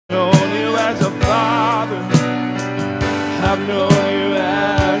I've known you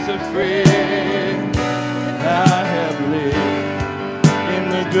as a friend. I have lived in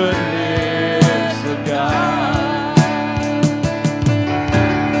the goodness of God.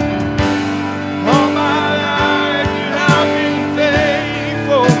 All my life you have been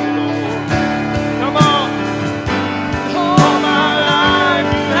faithful, Lord. Come on. All my life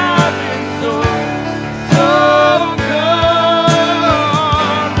you have been so, so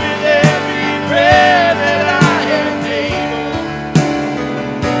good. With every breath that I am able,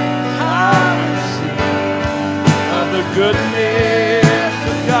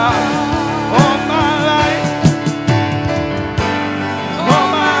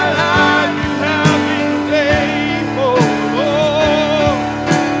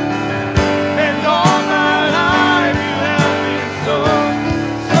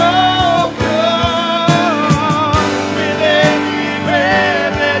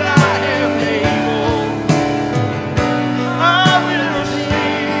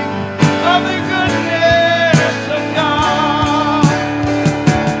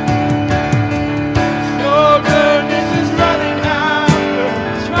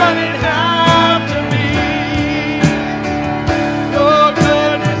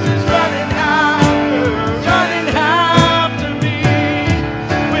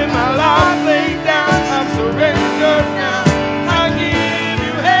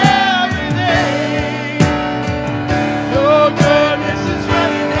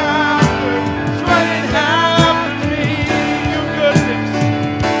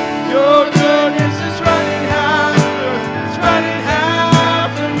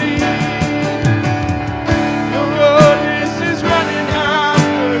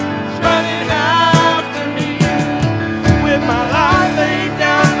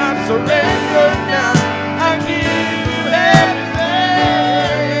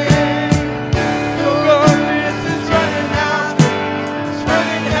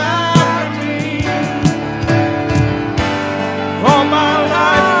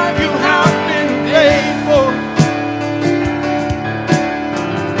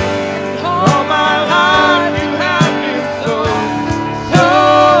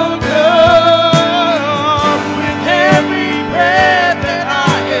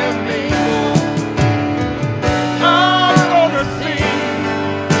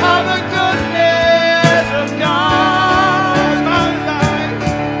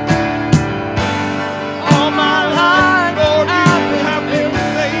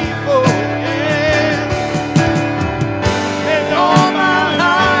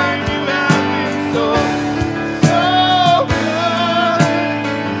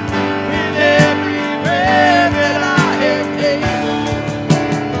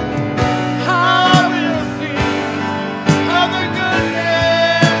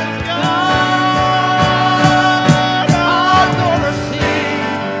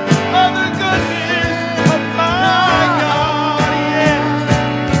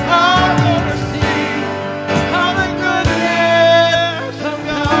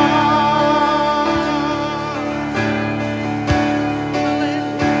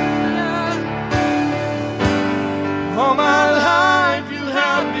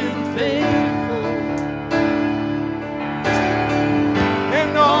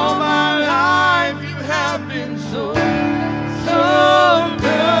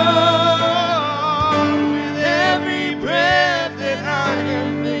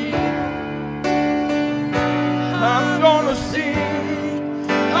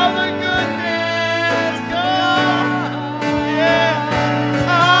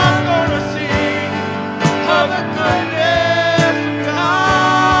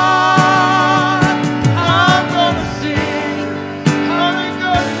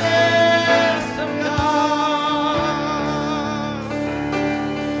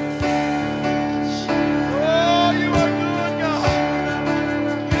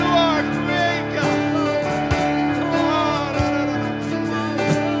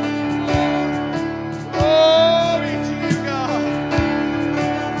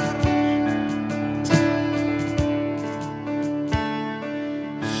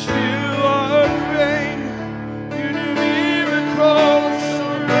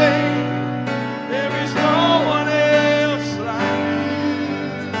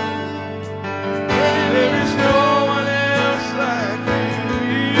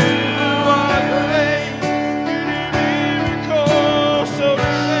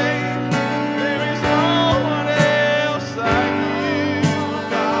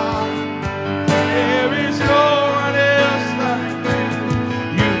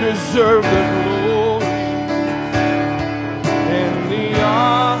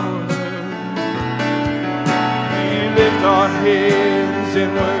 hands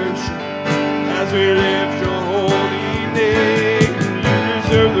in worship as we lift your holy name. You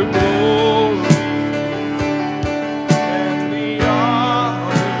deserve the glory and the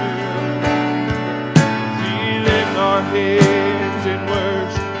honor. We lift our hands in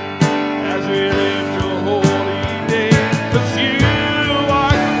worship as we lift your holy name. 'Cause you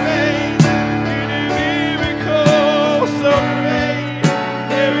are great, you do miracles so great.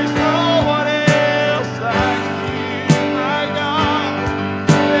 There is no one else like you, my God.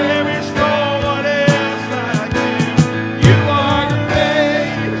 There is no one else like you. You are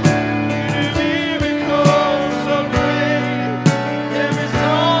great, you do miracles so great. There is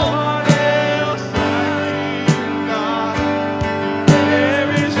no one else like you, God.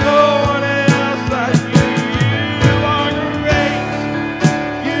 There is no one else like you. You are great,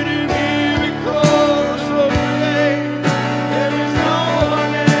 you do miracles so great. There is no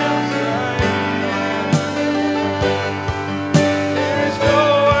one else like you. There is no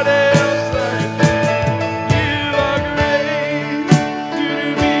one else like you. You are great, you do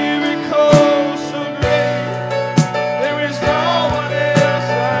miracles so great. There is no one else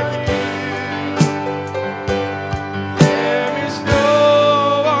like you. There is no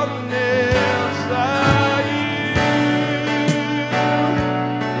one else like you.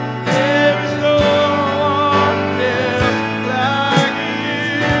 There is no one else like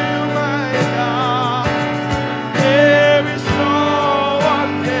you, my God. There is no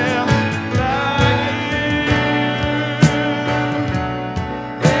one else like you.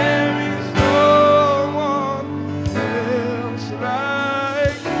 There is no one else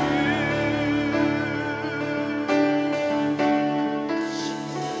like you.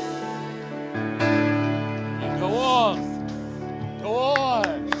 Go on. Go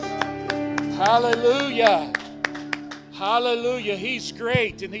on. Hallelujah. Hallelujah. He's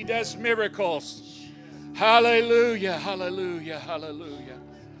great and He does miracles. Hallelujah. Hallelujah. Hallelujah.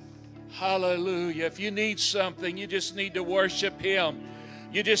 Hallelujah. If you need something, you just need to worship Him.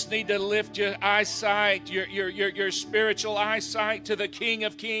 You just need to lift your eyesight, your spiritual eyesight to the King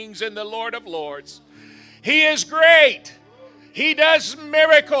of Kings and the Lord of Lords. He is great. He does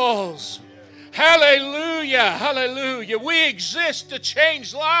miracles. Hallelujah. Hallelujah. We exist to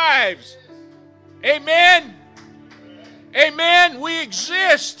change lives. Amen. Amen. We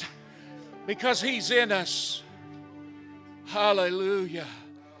exist because He's in us. Hallelujah.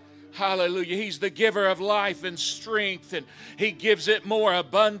 Hallelujah. He's the giver of life and strength, and He gives it more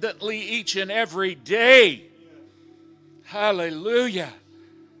abundantly each and every day. Hallelujah.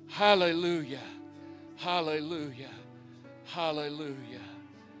 Hallelujah. Hallelujah. Hallelujah.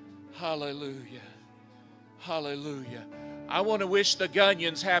 Hallelujah. Hallelujah. I want to wish the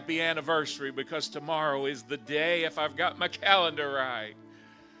Gunyons happy anniversary because tomorrow is the day, if I've got my calendar right.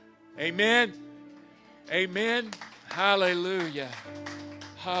 Amen. Amen. Hallelujah.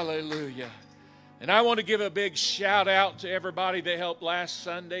 Hallelujah. And I want to give a big shout out to everybody that helped last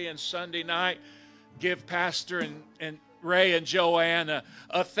Sunday and Sunday night. Give Pastor and Ray and Joanne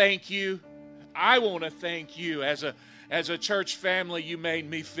a thank you. I want to thank you as a church family. You made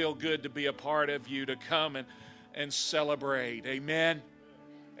me feel good to be a part of you, to come and celebrate. Amen.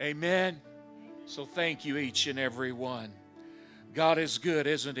 Amen. So thank you, each and every one. God is good,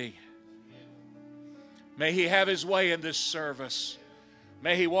 isn't He? May He have His way in this service.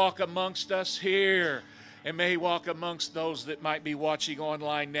 May He walk amongst us here. And may He walk amongst those that might be watching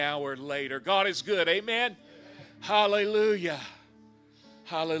online now or later. God is good. Amen. Hallelujah.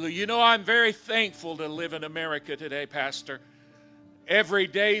 Hallelujah. You know, I'm very thankful to live in America today, Pastor. Every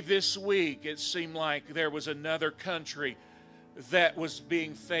day this week, it seemed like there was another country that was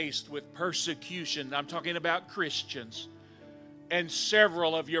being faced with persecution. I'm talking about Christians. And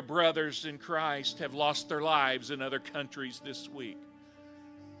several of your brothers in Christ have lost their lives in other countries this week.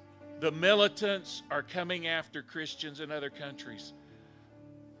 The militants are coming after Christians in other countries.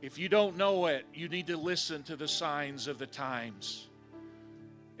 If you don't know it, you need to listen to the signs of the times.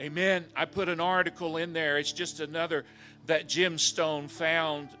 Amen. I put an article in there. It's just another that gemstone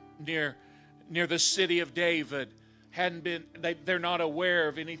found near the city of David. They're not aware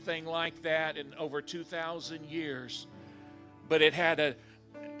of anything like that in over 2,000 years. But it had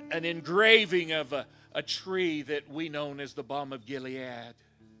an engraving of a tree that we know as the balm of Gilead.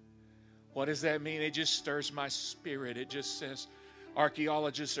 What does that mean? It just stirs my spirit. It just says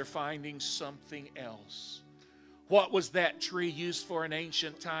archaeologists are finding something else. What was that tree used for in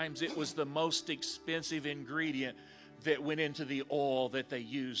ancient times? It was the most expensive ingredient that went into the oil that they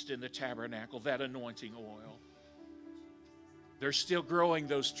used in the tabernacle, that anointing oil. They're still growing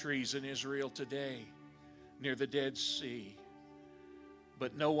those trees in Israel today, near the Dead Sea.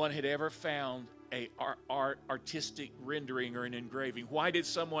 but no one had ever found a artistic rendering or an engraving. Why did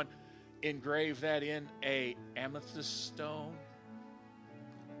someone engrave that in a amethyst stone?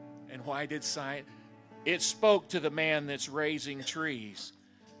 And why did science? It spoke to the man that's raising trees.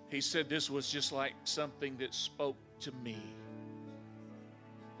 He said this was just like something that spoke to me.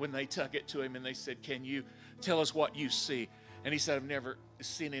 When they took it to him and they said, can you tell us what you see? And he said, I've never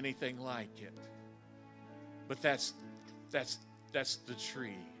seen anything like it. But that's the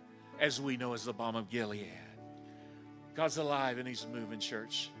tree, as we know as the balm of Gilead. God's alive and He's moving,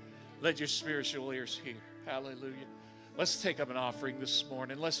 church. Let your spiritual ears hear. Hallelujah. Let's take up an offering this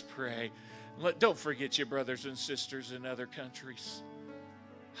morning. Let's pray. Don't forget your brothers and sisters in other countries.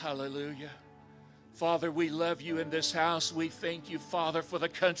 Hallelujah. Father, we love you in this house. We thank you, Father, for the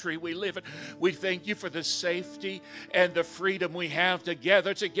country we live in. We thank you for the safety and the freedom we have to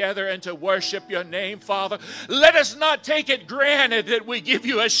gather together and to worship your name, Father. Let us not take it granted that we give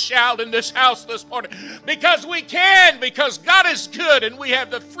you a shout in this house this morning, because we can, because God is good and we have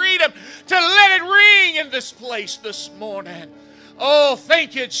the freedom to let it ring in this place this morning. Oh,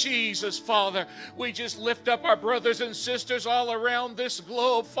 thank you, Jesus, Father. We just lift up our brothers and sisters all around this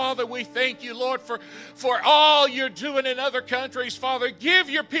globe. Father, we thank you, Lord, for all you're doing in other countries. Father,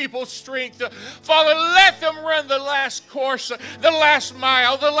 give your people strength. Father, let them run the last course, the last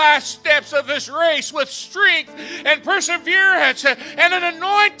mile, the last steps of this race with strength and perseverance and an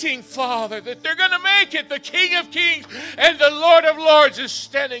anointing, Father, that they're going to make it. The King of Kings and the Lord of Lords is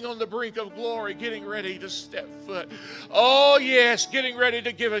standing on the brink of glory, getting ready to step foot. Oh, yeah. Yes, getting ready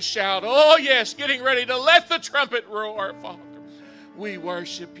to give a shout. Oh, yes, getting ready to let the trumpet roar, Father. We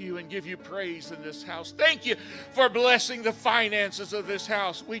worship you and give you praise in this house. Thank you for blessing the finances of this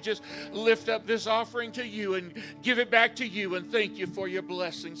house. We just lift up this offering to you and give it back to you, and thank you for your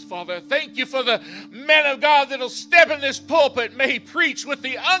blessings, Father. Thank you for the man of God that'll step in this pulpit. May he preach with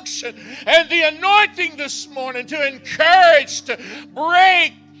the unction and the anointing this morning to encourage, to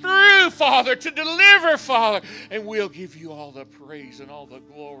break through, Father, to deliver, Father. And we'll give you all the praise and all the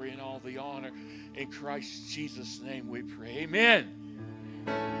glory and all the honor. In Christ Jesus' name we pray. Amen.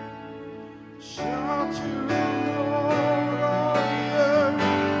 Shout to the Lord, all the earth,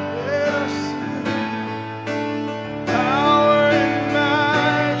 let us sing. Power and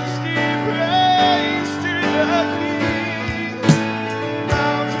majesty, praise to the King.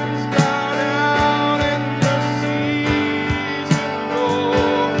 Mountains bow down and the seas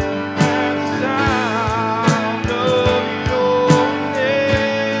roar at the sound of your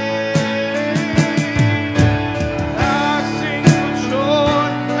name. I sing for joy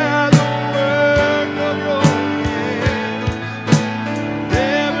at the work of your hands.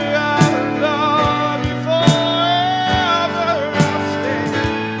 Ever I will love you, forever I'll stand.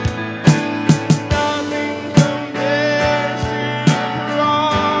 Nothing compares to the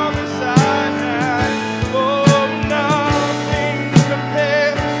promise I had. Oh, nothing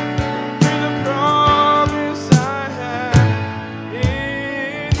compares to the promise I had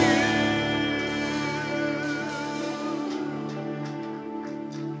in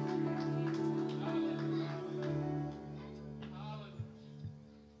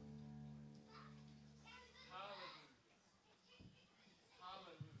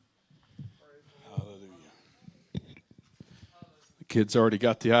Hallelujah. The kids already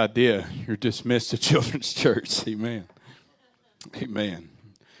got the idea. You're dismissed to Children's Church. Amen. Amen.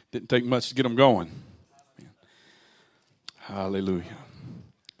 Didn't take much to get them going. Hallelujah.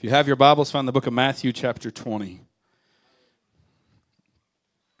 If you have your Bibles, find the book of Matthew chapter 20.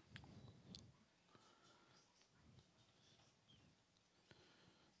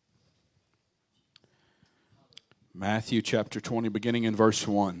 Matthew chapter 20, beginning in verse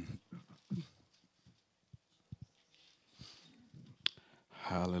 1.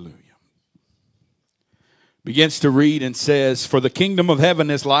 Hallelujah. Begins to read and says, "For the kingdom of heaven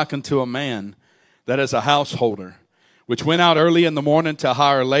is like unto a man that is a householder, which went out early in the morning to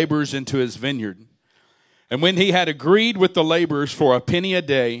hire laborers into his vineyard. And when he had agreed with the laborers for a penny a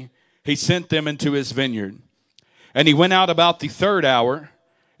day, he sent them into his vineyard. And he went out about the third hour,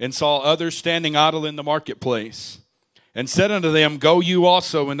 and saw others standing idle in the marketplace, and said unto them, Go you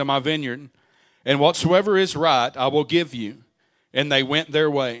also into my vineyard, and whatsoever is right I will give you. And they went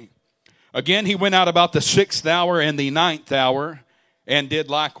their way. Again he went out about the 6th hour and the 9th hour, and did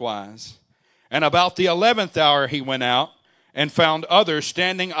likewise. And about the 11th hour he went out, and found others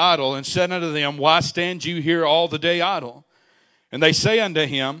standing idle, and said unto them, Why stand you here all the day idle? And they say unto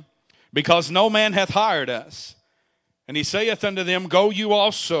him, Because no man hath hired us. And he saith unto them, Go you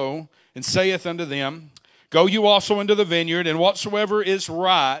also, and saith unto them, Go you also into the vineyard, and whatsoever is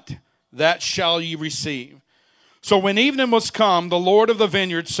right, that shall ye receive. So when evening was come, the Lord of the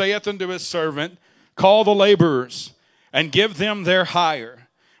vineyard saith unto his servant, Call the laborers, and give them their hire,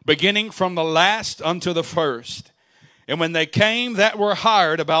 beginning from the last unto the first. And when they came that were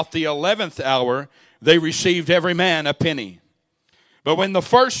hired about the 11th hour, they received every man a penny. But when the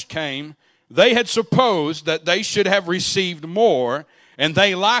first came, they had supposed that they should have received more, and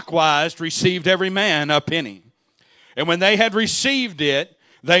they likewise received every man a penny. And when they had received it,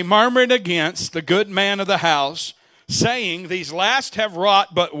 they murmured against the good man of the house, saying, These last have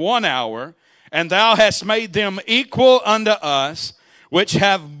wrought but 1 hour, and thou hast made them equal unto us, which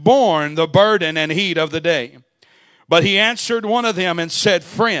have borne the burden and heat of the day. But he answered one of them and said,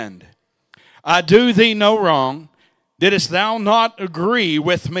 Friend, I do thee no wrong. Didst thou not agree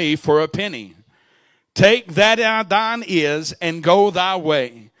with me for a penny? Take that thine is, and go thy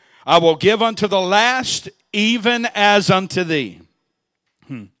way. I will give unto the last even as unto thee.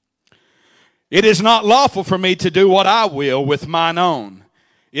 It is not lawful for me to do what I will with mine own.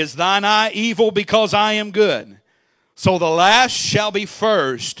 Is thine eye evil because I am good? So the last shall be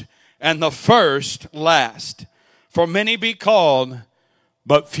first, and the first last. For many be called,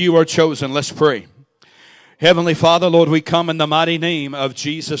 but few are chosen. Let's pray. Heavenly Father, Lord, we come in the mighty name of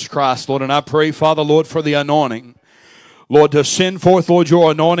Jesus Christ, Lord, and I pray, Father, Lord, for the anointing. Lord, to send forth, Lord,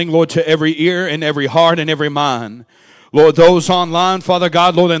 your anointing, Lord, to every ear and every heart and every mind. Lord, those online, Father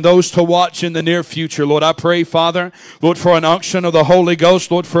God, Lord, and those to watch in the near future. Lord, I pray, Father, Lord, for an unction of the Holy Ghost,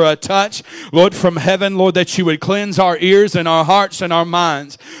 Lord, for a touch, Lord, from heaven, Lord, that you would cleanse our ears and our hearts and our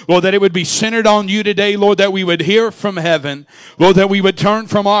minds. Lord, that it would be centered on you today, Lord, that we would hear from heaven. Lord, that we would turn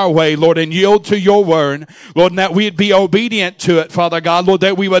from our way, Lord, and yield to your word. Lord, and that we'd be obedient to it, Father God. Lord,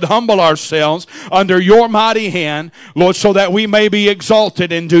 that we would humble ourselves under your mighty hand, Lord, so that we may be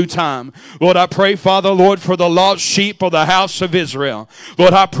exalted in due time. Lord, I pray, Father, Lord, for the lost sheep of the house of Israel.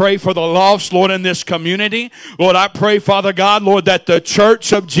 Lord, I pray for the lost, Lord, in this community. Lord, I pray, Father God, Lord, that the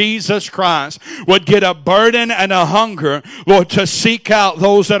church of Jesus Christ would get a burden and a hunger, Lord, to seek out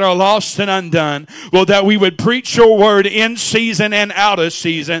those that are lost and undone. Lord, that we would preach your word in season and out of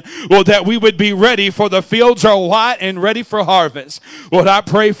season. Lord, that we would be ready, for the fields are white and ready for harvest. Lord, I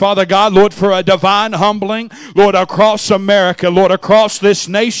pray, Father God, Lord, for a divine humbling, Lord, across America, Lord, across this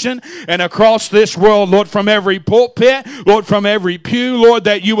nation and across this world, Lord, from every pulpit, Lord, from every pew, Lord,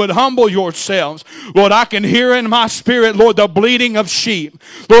 that you would humble yourselves. Lord, I can hear in my spirit, Lord, the bleating of sheep.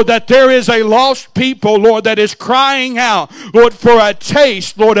 Lord, that there is a lost people, Lord, that is crying out, Lord, for a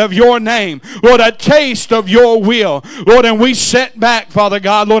taste, Lord, of your name. Lord, a taste of your will. Lord, and we set back, Father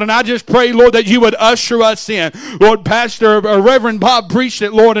God, Lord, and I just pray, Lord, that you would usher us in. Lord, Pastor Reverend Bob preached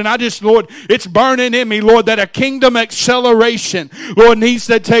it, Lord, and I just, Lord, it's burning in me, Lord, that a kingdom acceleration, Lord, needs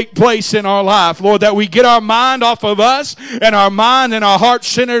to take place in our life. Lord, that we get our mind off of us and our mind and our heart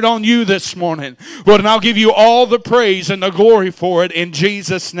centered on you this morning. Lord, and I'll give you all the praise and the glory for it in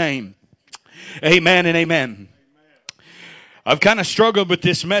Jesus' name. Amen and amen. I've kind of struggled with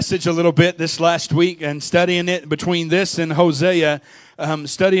this message a little bit this last week and studying it between this and Hosea,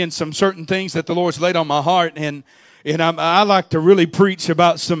 studying some certain things that the Lord's laid on my heart, and I like to really preach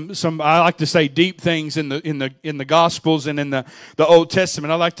about some I like to say deep things in the Gospels and in the Old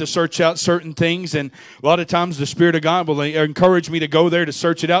Testament. I like to search out certain things, and a lot of times the Spirit of God will encourage me to go there to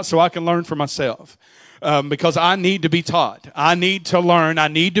search it out so I can learn for myself. Because I need to be taught. I need to learn. I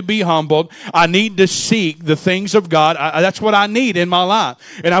need to be humbled. I need to seek the things of God. That's what I need in my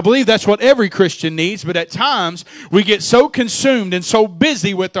life. And I believe that's what every Christian needs. But at times, we get so consumed and so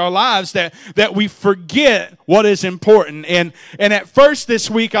busy with our lives that we forget what is important. And at first this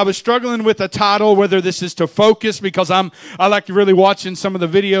week, I was struggling with a title, whether this is to focus, because I like to really watching some of the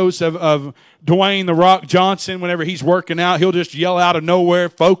videos of Dwayne "The Rock" Johnson. Whenever he's working out, he'll just yell out of nowhere,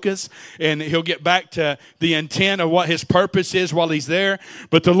 focus, and he'll get back to the intent of what his purpose is while he's there.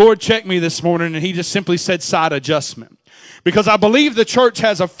 But the Lord checked me this morning, and he just simply said side adjustment. Because I believe the church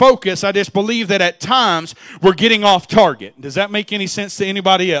has a focus. I just believe that at times we're getting off target. Does that make any sense to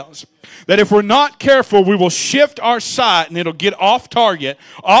anybody else? That if we're not careful, we will shift our sight and it'll get off target,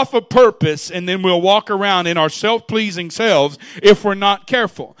 off of purpose, and then we'll walk around in our self-pleasing selves if we're not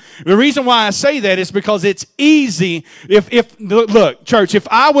careful. The reason why I say that is because it's easy. Look, church, if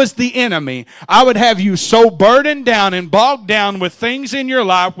I was the enemy, I would have you so burdened down and bogged down with things in your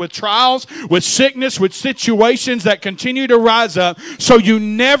life, with trials, with sickness, with situations that continue to rise up, so you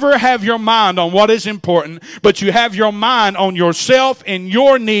never have your mind on what is important, but you have your mind on yourself and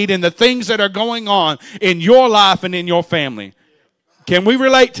your need and the things that are going on in your life and in your family. Can we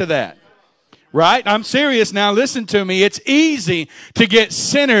relate to that? Right? I'm serious now. Listen to me. It's easy to get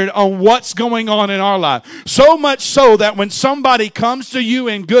centered on what's going on in our life. So much so that when somebody comes to you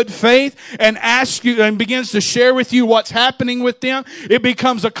in good faith and asks you and begins to share with you what's happening with them, it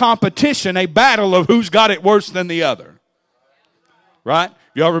becomes a competition, a battle of who's got it worse than the other. Right?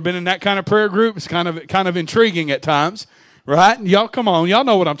 You ever been in that kind of prayer group? It's kind of intriguing at times. Right? Y'all, come on. Y'all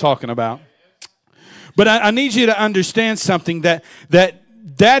know what I'm talking about. But I need you to understand something,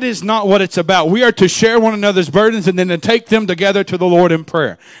 that is not what it's about. We are to share one another's burdens and then to take them together to the Lord in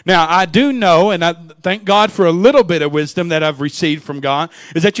prayer. Now, I do know, and I thank God for a little bit of wisdom that I've received from God,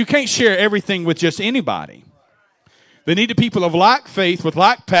 is that you can't share everything with just anybody. They need the people of like faith with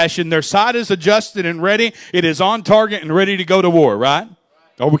like passion. Their side is adjusted and ready. It is on target and ready to go to war, right?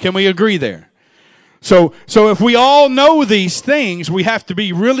 Or can we agree there? So if we all know these things, we have to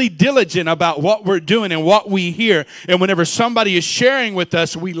be really diligent about what we're doing and what we hear. And whenever somebody is sharing with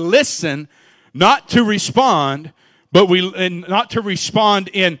us, we listen, not to respond, but not to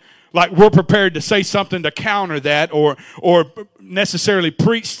respond in like we're prepared to say something to counter that, or necessarily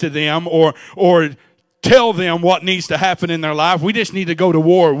preach to them, or tell them what needs to happen in their life. We just need to go to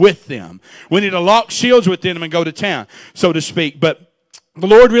war with them. We need to lock shields with them and go to town, so to speak. But the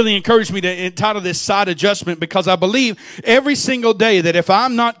Lord really encouraged me to entitle this side adjustment, because I believe every single day that if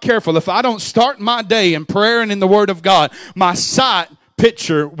I'm not careful, if I don't start my day in prayer and in the Word of God, my sight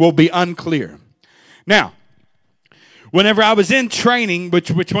picture will be unclear. Now, whenever I was in training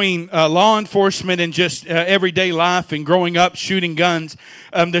between law enforcement and just everyday life and growing up shooting guns,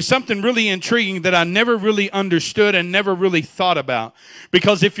 there's something really intriguing that I never really understood and never really thought about.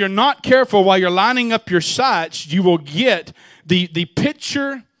 Because if you're not careful while you're lining up your sights, you will get the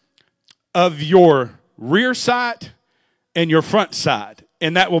picture of your rear sight and your front sight.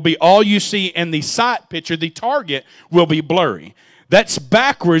 And that will be all you see. And the sight picture, the target, will be blurry. That's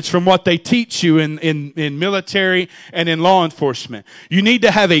backwards from what they teach you in military and in law enforcement. You need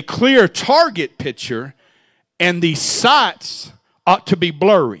to have a clear target picture, and the sights ought to be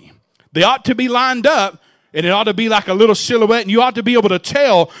blurry. They ought to be lined up, and it ought to be like a little silhouette, and you ought to be able to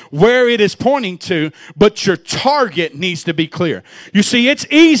tell where it is pointing to, but your target needs to be clear. You see, it's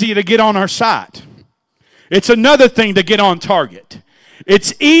easy to get on our sight. It's another thing to get on target.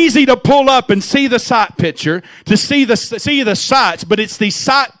 It's easy to pull up and see the sight picture, to see the sights, but it's the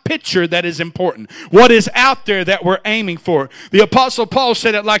sight picture that is important. What is out there that we're aiming for? The Apostle Paul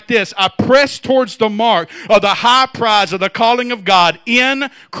said it like this: I press towards the mark of the high prize of the calling of God in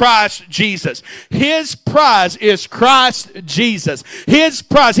Christ Jesus. His prize is Christ Jesus. His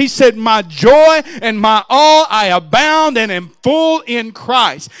prize. He said, my joy and my all, I abound and am full in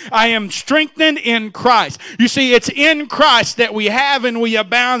Christ. I am strengthened in Christ. You see, it's in Christ that we have and we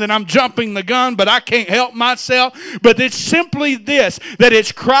abound, and I'm jumping the gun, but I can't help myself. But it's simply this, that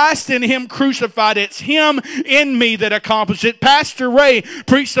it's Christ in Him crucified. It's Him in me that accomplished it. Pastor Ray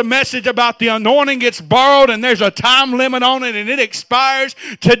preached a message about the anointing gets borrowed, and there's a time limit on it, and it expires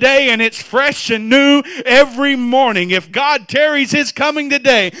today, and it's fresh and new every morning. If God tarries His coming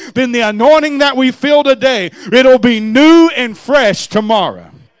today, then the anointing that we feel today, it'll be new and fresh tomorrow.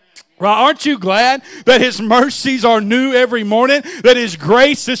 Right? Aren't you glad that His mercies are new every morning? That His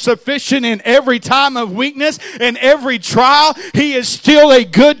grace is sufficient in every time of weakness and every trial? He is still a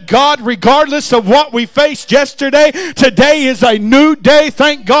good God regardless of what we faced yesterday. Today is a new day.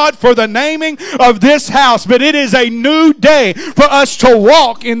 Thank God for the naming of this house. But it is a new day for us to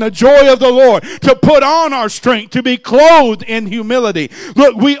walk in the joy of the Lord, to put on our strength, to be clothed in humility.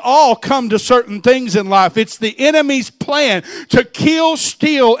 Look, we all come to certain things in life. It's the enemy's plan to kill,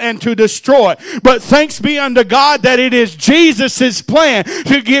 steal, and to destroy. But thanks be unto God that it is Jesus' plan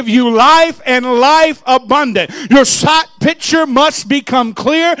to give you life and life abundant. Your sight picture must become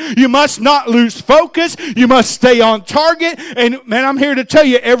clear. You must not lose focus. You must stay on target. And man, I'm here to tell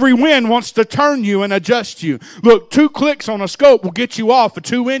you, every wind wants to turn you and adjust you. Look, 2 clicks on a scope will get you off for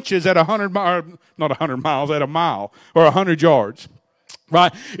 2 inches at 100 miles, not 100 miles, at a mile or 100 yards.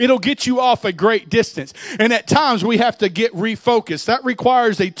 Right? It'll get you off a great distance. And at times we have to get refocused. That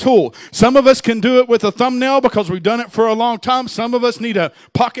requires a tool. Some of us can do it with a thumbnail because we've done it for a long time. Some of us need a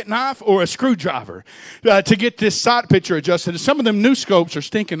pocket knife or a screwdriver to get this sight picture adjusted. Some of them new scopes are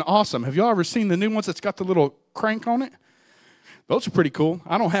stinking awesome. Have y'all ever seen the new ones that's got the little crank on it? Those are pretty cool.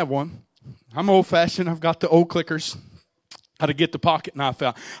 I don't have one. I'm old-fashioned. I've got the old clickers. How to get the pocket knife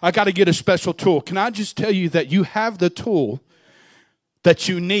out. I got to get a special tool. Can I just tell you that you have the tool that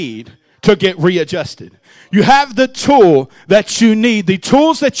you need to get readjusted? You have the tool that you need, the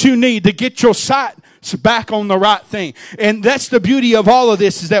tools that you need to get your sight back on the right thing. And that's the beauty of all of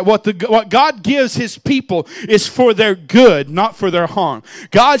this, is that what God gives his people is for their good, not for their harm.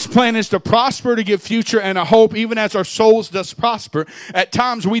 God's plan is to prosper, to give future and a hope, even as our souls does prosper. At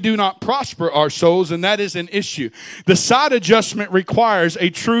times we do not prosper our souls, and that is an issue. The side adjustment requires a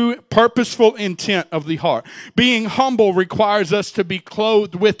true purposeful intent of the heart. Being humble requires us to be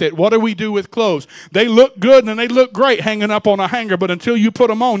clothed with it. What do we do with clothes? They look good and they look great hanging up on a hanger, but until you put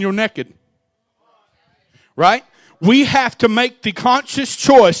them on, you're naked. Right? We have to make the conscious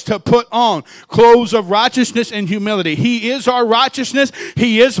choice to put on clothes of righteousness and humility. He is our righteousness.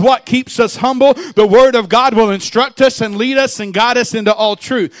 He is what keeps us humble. The Word of God will instruct us and lead us and guide us into all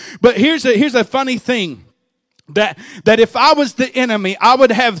truth. But here's a funny thing. That if I was the enemy, I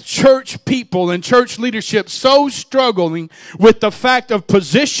would have church people and church leadership so struggling with the fact of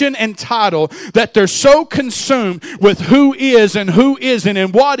position and title that they're so consumed with who is and who isn't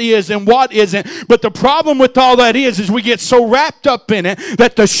and what isn't. But the problem with all that is we get so wrapped up in it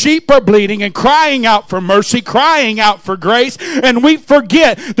that the sheep are bleeding and crying out for mercy, crying out for grace, and we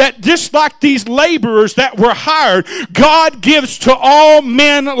forget that just like these laborers that were hired, God gives to all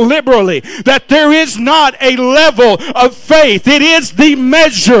men liberally, that there is not a level of faith. It is the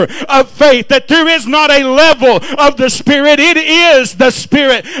measure of faith, that there is not a level of the Spirit. It is the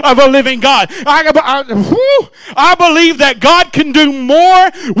Spirit of a living God. I believe that God can do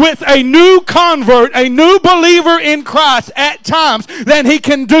more with a new convert, a new believer in Christ at times than he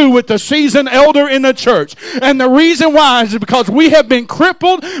can do with the seasoned elder in the church. And the reason why is because we have been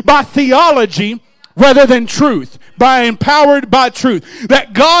crippled by theology rather than truth, empowered by truth.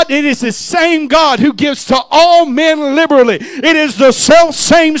 That God, it is the same God who gives to all men liberally. It is the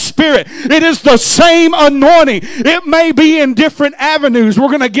self-same Spirit. It is the same anointing. It may be in different avenues. We're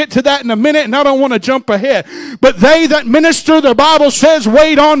going to get to that in a minute, and I don't want to jump ahead. But they that minister, the Bible says,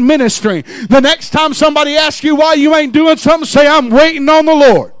 wait on ministering. The next time somebody asks you why you ain't doing something, say, I'm waiting on the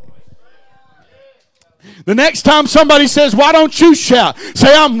Lord. The next time somebody says, why don't you shout?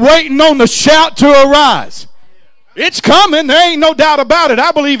 Say, I'm waiting on the shout to arise. It's coming. There ain't no doubt about it.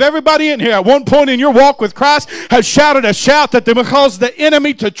 I believe everybody in here at one point in your walk with Christ has shouted a shout that will cause the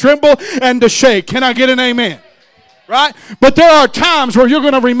enemy to tremble and to shake. Can I get an amen? Right? But there are times where you're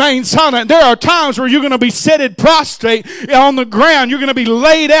going to remain silent. There are times where you're going to be seated prostrate on the ground. You're going to be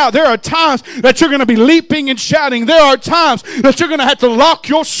laid out. There are times that you're going to be leaping and shouting. There are times that you're going to have to lock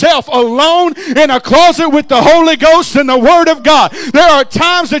yourself alone in a closet with the Holy Ghost and the Word of God. There are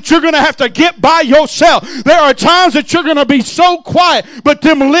times that you're going to have to get by yourself. There are times that you're going to be so quiet, but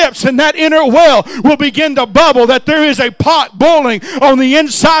them lips and that inner well will begin to bubble, that there is a pot boiling on the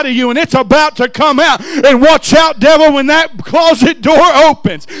inside of you and it's about to come out. And watch out, devil, when that closet door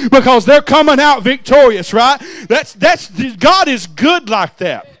opens, because they're coming out victorious, right? That's God is good like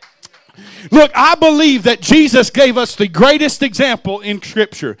that. Look, I believe that Jesus gave us the greatest example in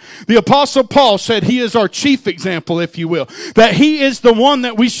Scripture. The Apostle Paul said he is our chief example, if you will. That he is the one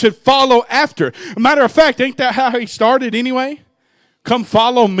that we should follow after. Matter of fact, ain't that how he started anyway? Come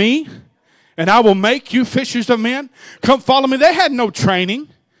follow me, and I will make you fishers of men. Come follow me. They had no training.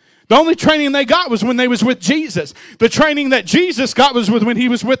 The only training they got was when they was with Jesus. The training that Jesus got was when he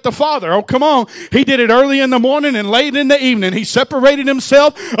was with the Father. Oh, come on. He did it early in the morning and late in the evening. He separated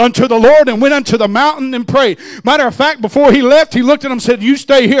himself unto the Lord and went unto the mountain and prayed. Matter of fact, before he left, he looked at them and said, you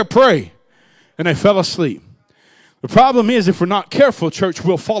stay here, pray. And they fell asleep. The problem is, if we're not careful, church,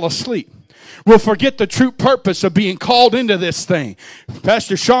 we'll fall asleep. We'll forget the true purpose of being called into this thing.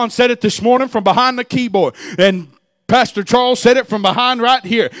 Pastor Shaun said it this morning from behind the keyboard. And Pastor Charles said it from behind right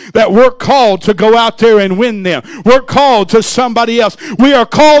here, that we're called to go out there and win them. We're called to somebody else. We are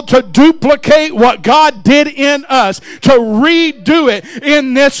called to duplicate what God did in us, to redo it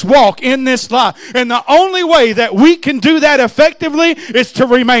in this walk, in this life. And the only way that we can do that effectively is to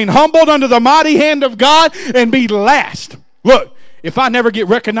remain humbled under the mighty hand of God and be last. Look, if I never get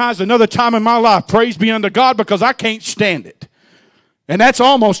recognized another time in my life, praise be unto God, because I can't stand it. And that's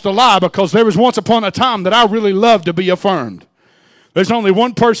almost a lie, because there was once upon a time that I really loved to be affirmed. There's only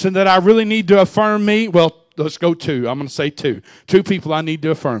one person that I really need to affirm me. Well, let's go two. I'm going to say two. Two people I need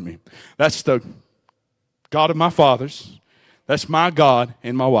to affirm me. That's the God of my fathers. That's my God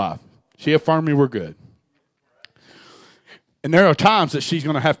and my wife. She affirmed me, we're good. And there are times that she's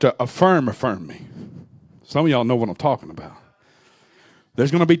going to have to affirm me. Some of y'all know what I'm talking about.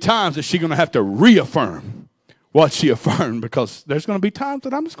 There's going to be times that she's going to have to reaffirm what she affirmed, because there's going to be times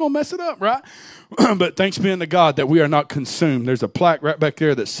that I'm just going to mess it up, right? But thanks be unto God that we are not consumed. There's a plaque right back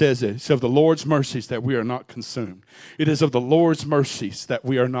there that says it. It's of the Lord's mercies that we are not consumed. It is of the Lord's mercies that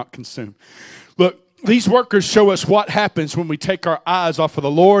we are not consumed. Look, these workers show us what happens when we take our eyes off of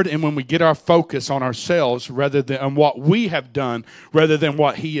the Lord and when we get our focus on ourselves rather than on what we have done rather than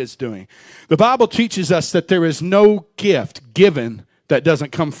what He is doing. The Bible teaches us that there is no gift given that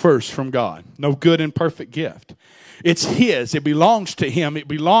doesn't come first from God. No good and perfect gift. It's His. It belongs to Him. It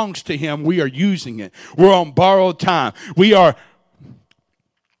belongs to Him. We are using it. We're on borrowed time. We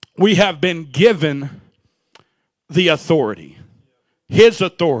have been given the authority. His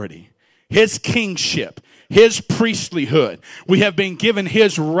authority. His kingship, His priestlyhood. We have been given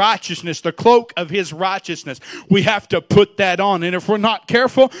His righteousness, the cloak of His righteousness. We have to put that on. And if we're not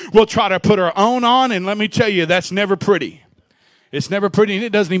careful, we'll try to put our own on. And let me tell you, that's never pretty. It's never pretty, and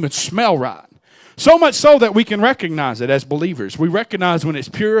it doesn't even smell right. So much so that we can recognize it as believers. We recognize when it's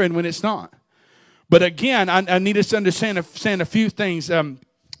pure and when it's not. But again, I need us to understand a few things.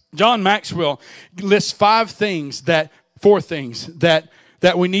 John Maxwell lists four things that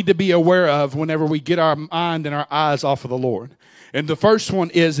we need to be aware of whenever we get our mind and our eyes off of the Lord. And the first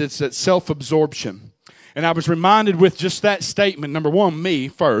one it's that self-absorption. And I was reminded with just that statement, number one, me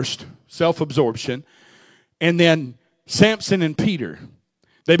first, self-absorption. And then Samson and Peter.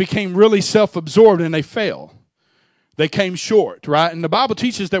 They became really self-absorbed and they fell. They came short, right? And the Bible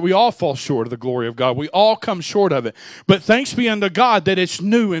teaches that we all fall short of the glory of God. We all come short of it. But thanks be unto God that it's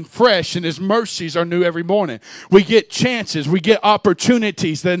new and fresh and His mercies are new every morning. We get chances. We get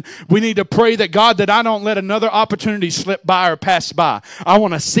opportunities. Then we need to pray that God, that I don't let another opportunity slip by or pass by. I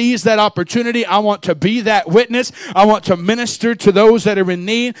want to seize that opportunity. I want to be that witness. I want to minister to those that are in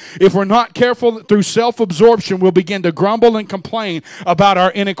need. If we're not careful through self-absorption, we'll begin to grumble and complain about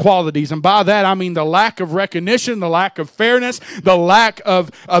our inequalities. And by that, I mean the lack of recognition, the lack of fairness, the lack of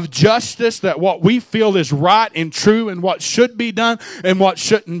justice, that what we feel is right and true and what should be done and what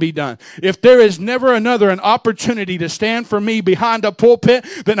shouldn't be done. If there is never an opportunity to stand for me behind a pulpit,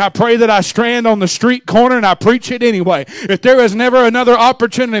 then I pray that I stand on the street corner and I preach it anyway. If there is never another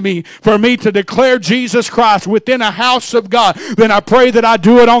opportunity for me to declare Jesus Christ within a house of God, then I pray that I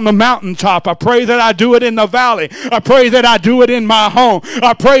do it on the mountaintop. I pray that I do it in the valley. I pray that I do it in my home.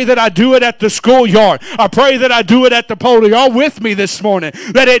 I pray that I do it at the schoolyard. I pray that I do it at the pole. Y'all with me this morning?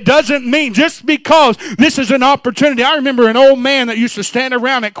 That it doesn't mean just because this is an opportunity. I remember an old man that used to stand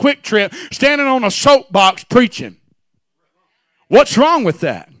around at Quick Trip, standing on a soapbox preaching. What's wrong with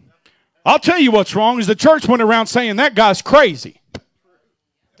that? I'll tell you what's wrong is the church went around saying that guy's crazy.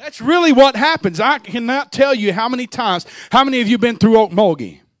 That's really what happens. I cannot tell you how many times, how many of you been through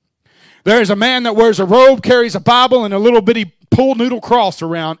Okmulgee? There's a man that wears a robe, carries a Bible, and a little bitty pool noodle cross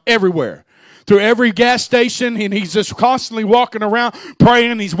around everywhere. Through every gas station, and he's just constantly walking around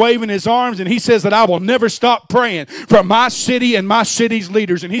praying. He's waving his arms, and he says that I will never stop praying for my city and my city's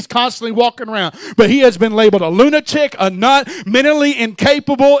leaders. And he's constantly walking around. But he has been labeled a lunatic, a nut, mentally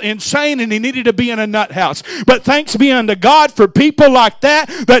incapable, insane, and he needed to be in a nut house. But thanks be unto God for people like that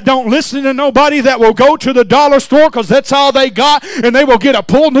don't listen to nobody, that will go to the dollar store because that's all they got, and they will get a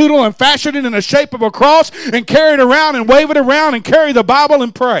pool noodle and fashion it in the shape of a cross and carry it around and wave it around and carry the Bible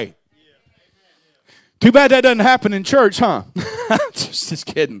and pray. Too bad that doesn't happen in church, huh? Just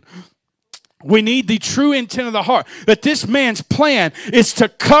kidding. We need the true intent of the heart. That this man's plan is to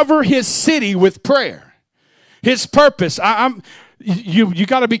cover his city with prayer. His purpose. You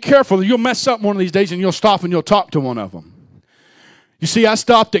got to be careful. You'll mess up one of these days and you'll stop and you'll talk to one of them. You see, I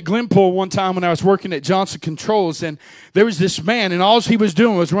stopped at Glenpool one time when I was working at Johnson Controls, and there was this man, and all he was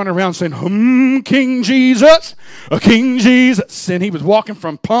doing was running around saying, King Jesus, King Jesus. And he was walking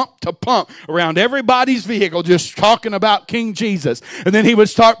from pump to pump around everybody's vehicle just talking about King Jesus. And then he would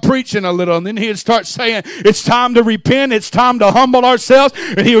start preaching a little, and then he would start saying, it's time to repent, it's time to humble ourselves.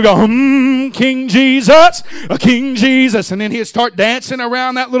 And he would go, King Jesus, King Jesus. And then he would start dancing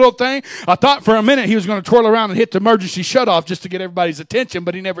around that little thing. I thought for a minute he was going to twirl around and hit the emergency shutoff just to get everybody attention,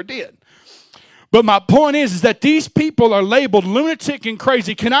 but he never did. But my point is that these people are labeled lunatic and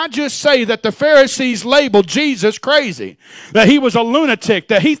crazy. Can I just say that the Pharisees labeled Jesus crazy? That he was a lunatic,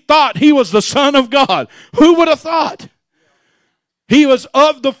 that he thought he was the Son of God. Who would have thought? He was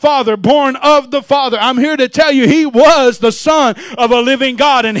of the Father, born of the Father. I'm here to tell you he was the Son of a living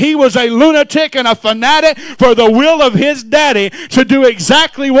God. And he was a lunatic and a fanatic for the will of his daddy to do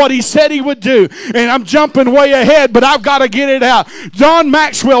exactly what he said he would do. And I'm jumping way ahead, but I've got to get it out. John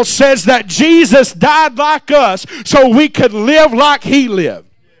Maxwell says that Jesus died like us so we could live like he lived.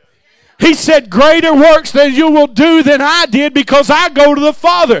 He said, greater works than you will do than I did, because I go to the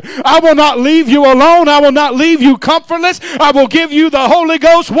Father. I will not leave you alone. I will not leave you comfortless. I will give you the Holy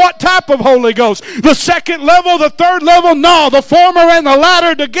Ghost. What type of Holy Ghost? The second level, the third level? No, the former and the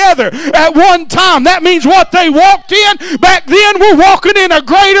latter together at one time. That means what they walked in back then, we're walking in a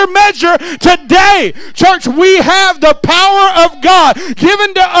greater measure today. Church, we have the power of God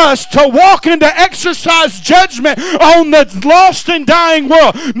given to us to walk and to exercise judgment on the lost and dying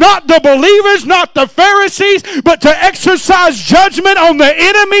world. Not the believers, not the Pharisees, but to exercise judgment on the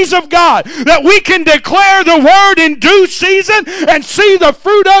enemies of God, that we can declare the word in due season and see the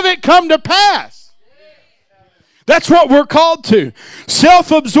fruit of it come to pass. That's what we're called to.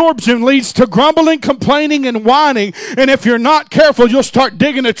 Self-absorption leads to grumbling, complaining, and whining, and if you're not careful, you'll start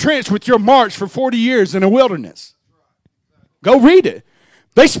digging a trench with your march for 40 years in a wilderness. Go read it.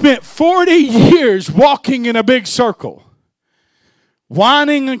 They spent 40 years walking in a big circle,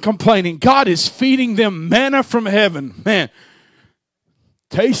 whining and complaining. God is feeding them manna from heaven. Man,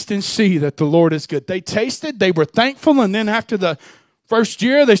 taste and see that the Lord is good. They tasted, they were thankful, and then after the first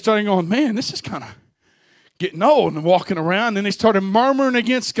year, they started going, man, this is kind of getting old, and walking around. And they started murmuring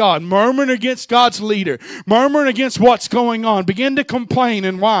against God, murmuring against God's leader, murmuring against what's going on, begin to complain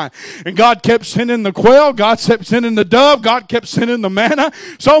and whine. And God kept sending the quail, God kept sending the dove, God kept sending the manna,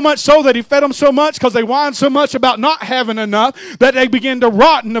 so much so that he fed them so much because they whined so much about not having enough that they began to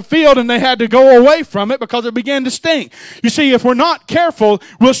rot in the field, and they had to go away from it because it began to stink. You see, if we're not careful,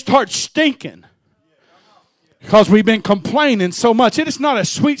 we'll start stinking because we've been complaining so much. It is not a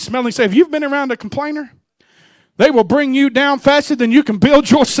sweet smelling say. Have you been around a complainer? They will bring you down faster than you can build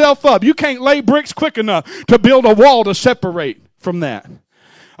yourself up. You can't lay bricks quick enough to build a wall to separate from that.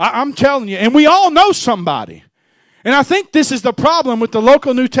 I'm telling you, and we all know somebody. And I think this is the problem with the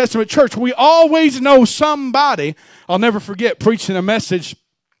local New Testament church. We always know somebody. I'll never forget preaching a message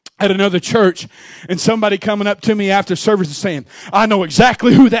at another church, and somebody coming up to me after service and saying, I know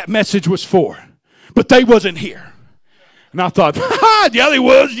exactly who that message was for, but they wasn't here. And I thought, yeah, they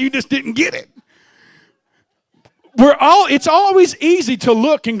was. You just didn't get it. It's always easy to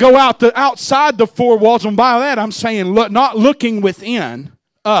look and go outside the four walls. And by that, I'm saying not looking within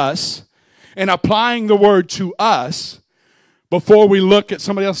us and applying the word to us before we look at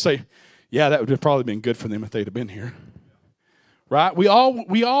somebody else and say, yeah, that would have probably been good for them if they'd have been here. Right? We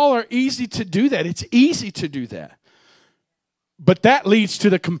all are easy to do that. It's easy to do that. But that leads to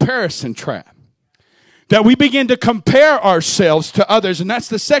the comparison trap. That we begin to compare ourselves to others. And that's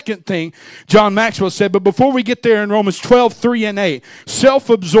the second thing John Maxwell said. But before we get there, in Romans 12, 3 and 8,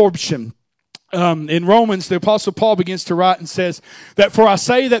 self-absorption. In Romans, the Apostle Paul begins to write and says that, for I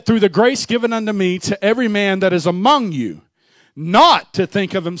say that through the grace given unto me, to every man that is among you, not to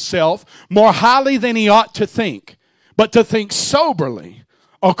think of himself more highly than he ought to think, but to think soberly,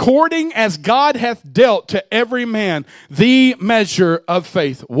 according as God hath dealt to every man the measure of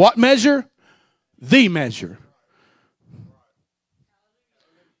faith. What measure? The measure.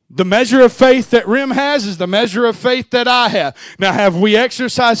 The measure of faith that Rim has is the measure of faith that I have. Now, have we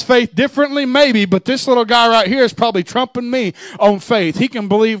exercised faith differently? Maybe, but this little guy right here is probably trumping me on faith. He can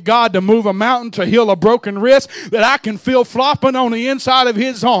believe God to move a mountain, to heal a broken wrist that I can feel flopping on the inside of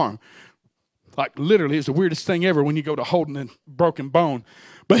his arm. Like literally, it's the weirdest thing ever when you go to holding a broken bone.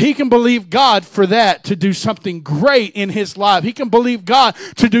 But he can believe God for that, to do something great in his life. He can believe God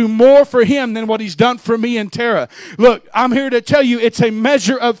to do more for him than what he's done for me and Tara. Look, I'm here to tell you it's a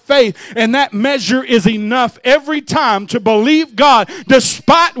measure of faith, and that measure is enough every time to believe God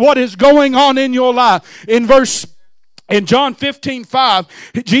despite what is going on in your life. In John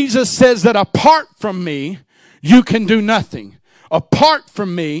 15:5, Jesus says that apart from me, you can do nothing. Apart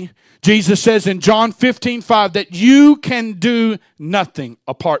from me, Jesus says in John 15:5 that you can do nothing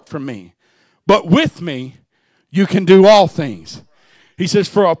apart from me. But with me, you can do all things. He says,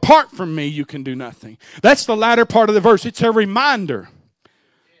 for apart from me, you can do nothing. That's the latter part of the verse. It's a reminder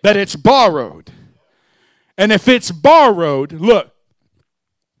that it's borrowed. And if it's borrowed, look,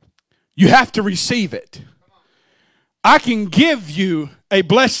 you have to receive it. I can give you a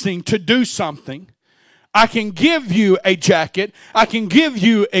blessing to do something. I can give you a jacket. I can give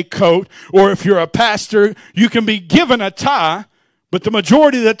you a coat. Or if you're a pastor, you can be given a tie. But the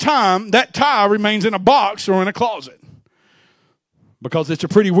majority of the time, that tie remains in a box or in a closet. Because it's a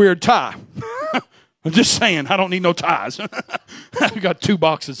pretty weird tie. I'm just saying, I don't need no ties. I've got 2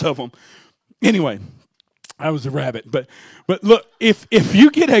 boxes of them. Anyway, I was a rabbit. But look, if you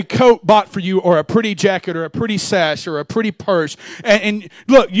get a coat bought for you, or a pretty jacket, or a pretty sash, or a pretty purse, and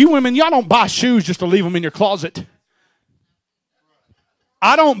look, you women, y'all don't buy shoes just to leave them in your closet.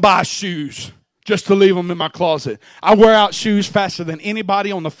 I don't buy shoes just to leave them in my closet. I wear out shoes faster than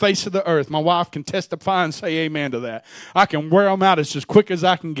anybody on the face of the earth. My wife can testify and say amen to that. I can wear them out as quick as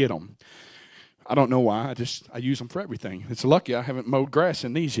I can get them. I don't know why. I use them for everything. It's lucky I haven't mowed grass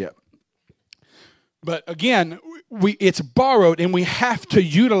in these yet. But again, it's borrowed, and we have to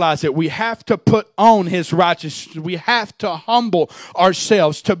utilize it. We have to put on His righteousness. We have to humble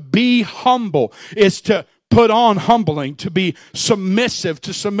ourselves. To be humble is to put on humbling, to be submissive,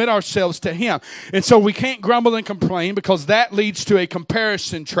 to submit ourselves to Him. And so we can't grumble and complain, because that leads to a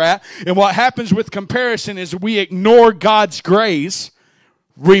comparison trap. And what happens with comparison is we ignore God's grace,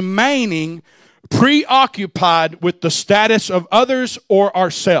 remaining preoccupied with the status of others or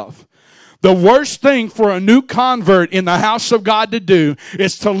ourselves. The worst thing for a new convert in the house of God to do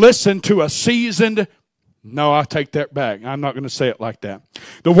is to listen to a seasoned. No, I take that back. I'm not going to say it like that.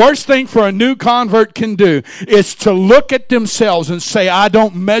 The worst thing for a new convert can do is to look at themselves and say, I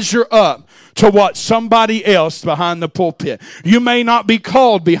don't measure up to what somebody else behind the pulpit. You may not be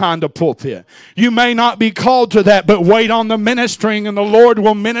called behind the pulpit. You may not be called to that, but wait on the ministering, and the Lord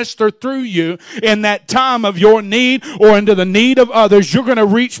will minister through you in that time of your need or into the need of others. You're going to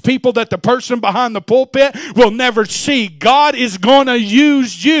reach people that the person behind the pulpit will never see. God is going to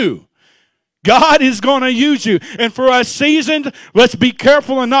use you. God is going to use you. And for us seasoned, let's be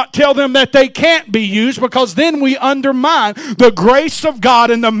careful and not tell them that they can't be used, because then we undermine the grace of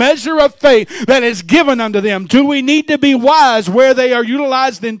God and the measure of faith that is given unto them. Do we need to be wise where they are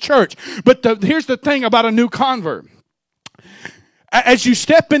utilized in church? But here's the thing about a new convert. As you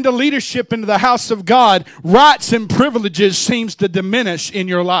step into leadership into the house of God, rights and privileges seems to diminish in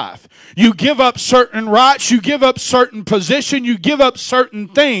your life. You give up certain rights, you give up certain position, you give up certain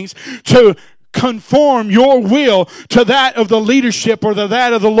things to conform your will to that of the leadership or to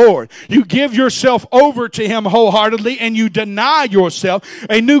that of the Lord. You give yourself over to Him wholeheartedly, and you deny yourself.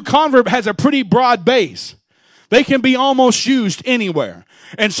 A new convert has a pretty broad base. They can be almost used anywhere.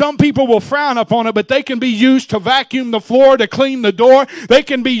 And some people will frown upon it, but they can be used to vacuum the floor, to clean the door. They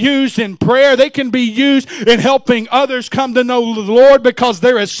can be used in prayer. They can be used in helping others come to know the Lord, because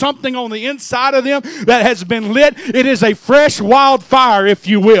there is something on the inside of them that has been lit. It is a fresh wildfire, if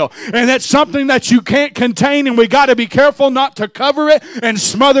you will. And that's something that you can't contain, and we got to be careful not to cover it and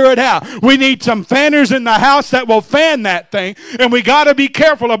smother it out. We need some fanners in the house that will fan that thing, and we got to be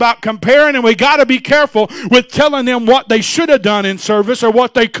careful about comparing, and we got to be careful with telling them what they should have done in service or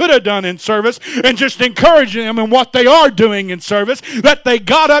what they could have done in service, and just encouraging them in what they are doing in service, that they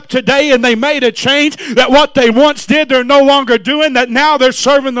got up today and they made a change, that what they once did they're no longer doing, that now they're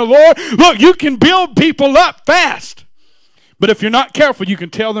serving the Lord. Look, you can build people up fast, but if you're not careful, you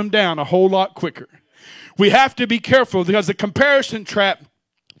can tear them down a whole lot quicker. We have to be careful, because the comparison trap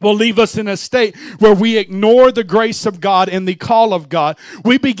will leave us in a state where we ignore the grace of God and the call of God.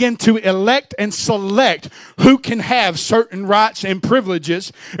 We begin to elect and select who can have certain rights and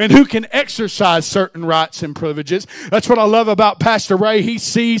privileges and who can exercise certain rights and privileges. That's what I love about Pastor Ray. He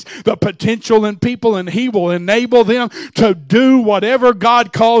sees the potential in people, and he will enable them to do whatever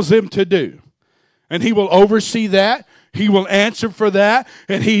God calls them to do. And he will oversee that. He will answer for that.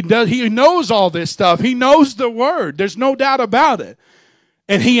 And he knows all this stuff. He knows the word. There's no doubt about it.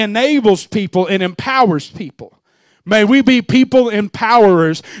 And he enables people and empowers people. May we be people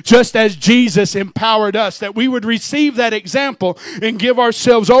empowerers, just as Jesus empowered us, that we would receive that example and give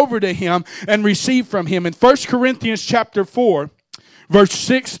ourselves over to Him and receive from Him. In 1 Corinthians chapter 4, verse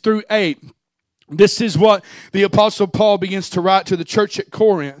 6 through 8, this is what the Apostle Paul begins to write to the church at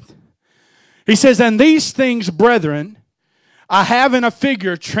Corinth. He says, "And these things, brethren, I have in a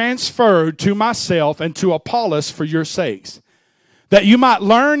figure transferred to myself and to Apollos for your sakes, that you might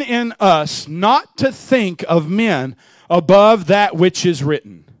learn in us not to think of men above that which is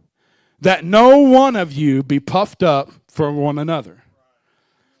written, that no one of you be puffed up for one another.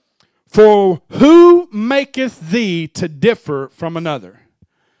 For who maketh thee to differ from another?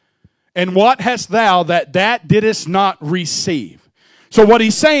 And what hast thou that didst not receive?" So what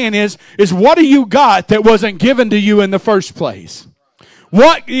he's saying is what do you got that wasn't given to you in the first place?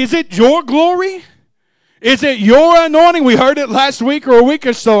 What is it? Your glory? Is it your anointing? We heard it last week or a week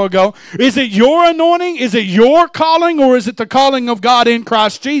or so ago. Is it your anointing? Is it your calling? Or is it the calling of God in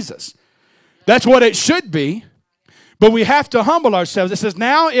Christ Jesus? That's what it should be. But we have to humble ourselves. It says,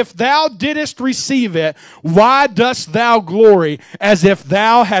 "Now if thou didst receive it, why dost thou glory as if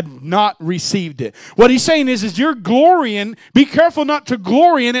thou had not received it?" What he's saying is you're glorying. Be careful not to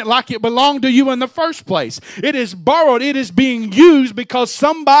glory in it like it belonged to you in the first place. It is borrowed. It is being used because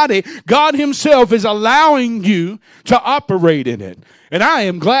somebody, God Himself, is allowing you to operate in it. And I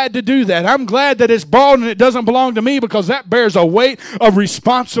am glad to do that. I'm glad that it's borrowed and it doesn't belong to me, because that bears a weight of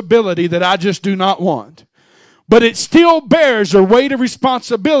responsibility that I just do not want. But it still bears a weight of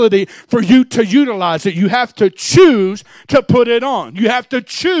responsibility for you to utilize it. You have to choose to put it on. You have to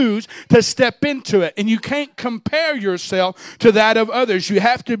choose to step into it. And you can't compare yourself to that of others. You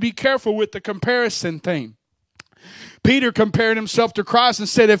have to be careful with the comparison thing. Peter compared himself to Christ and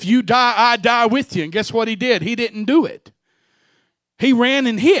said, if you die, I die with you. And guess what he did? He didn't do it. He ran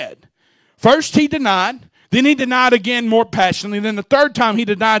and hid. First he denied. Then he denied again more passionately. Then the third time he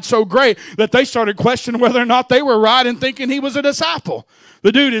denied so great that they started questioning whether or not they were right and thinking he was a disciple.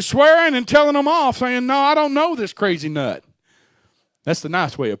 The dude is swearing and telling them off, saying, no, I don't know this crazy nut. That's the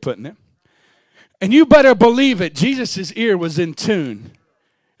nice way of putting it. And you better believe it. Jesus' ear was in tune.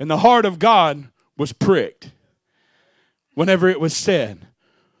 And the heart of God was pricked whenever it was said.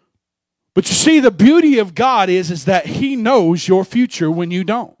 But you see, the beauty of God is that He knows your future when you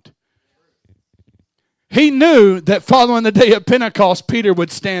don't. He knew that following the day of Pentecost, Peter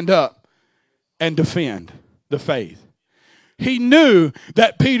would stand up and defend the faith. He knew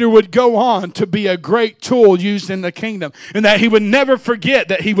that Peter would go on to be a great tool used in the kingdom, and that he would never forget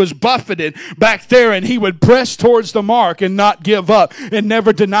that he was buffeted back there, and he would press towards the mark and not give up and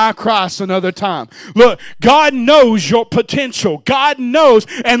never deny Christ another time. Look, God knows your potential. God knows,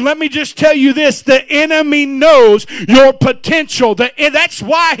 and let me just tell you this, the enemy knows your potential. That's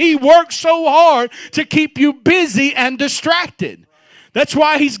why he works so hard to keep you busy and distracted. That's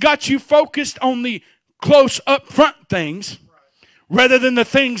why he's got you focused on the close up front things rather than the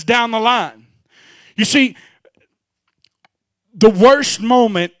things down the line. You see, the worst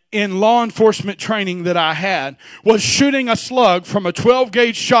moment in law enforcement training that I had was shooting a slug from a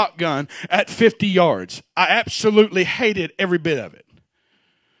 12-gauge shotgun at 50 yards. I absolutely hated every bit of it.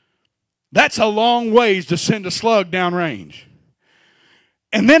 That's a long ways to send a slug downrange.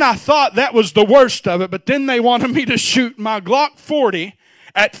 And then I thought that was the worst of it, but then they wanted me to shoot my Glock 40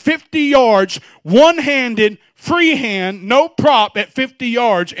 at 50 yards, one-handed, freehand, no prop at 50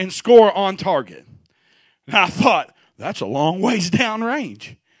 yards and score on target. And I thought, that's a long ways down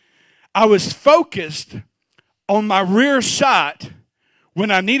range. I was focused on my rear sight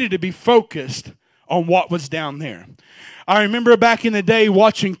when I needed to be focused on what was down there. I remember back in the day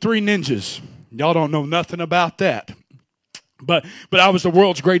watching Three Ninjas. Y'all don't know nothing about that. But I was the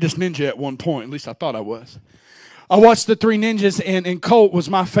world's greatest ninja at one point. At least I thought I was. I watched the Three Ninjas, and Colt was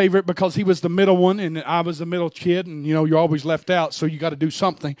my favorite because he was the middle one, and I was the middle kid, and, you know, you're always left out, so you got to do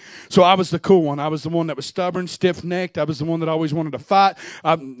something. So I was the cool one. I was the one that was stubborn, stiff-necked. I was the one that always wanted to fight.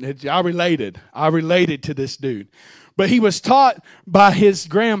 I related. I related to this dude. But he was taught by his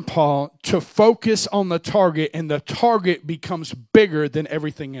grandpa to focus on the target, and the target becomes bigger than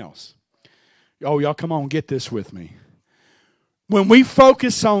everything else. Oh, y'all come on, get this with me. When we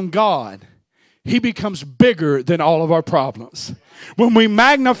focus on God, He becomes bigger than all of our problems. When we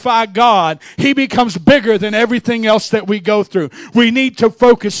magnify God, He becomes bigger than everything else that we go through. We need to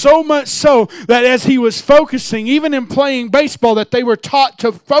focus, so much so that as he was focusing, even in playing baseball, that they were taught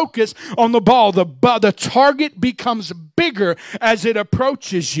to focus on the ball. The target becomes bigger as it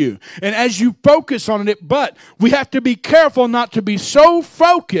approaches you and as you focus on it. But we have to be careful not to be so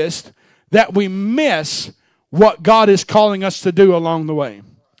focused that we miss what God is calling us to do along the way.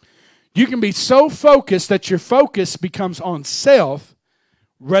 You can be so focused that your focus becomes on self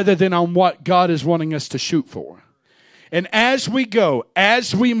rather than on what God is wanting us to shoot for. And as we go,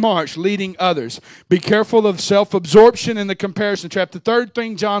 as we march, leading others, be careful of self-absorption and the comparison trap. The third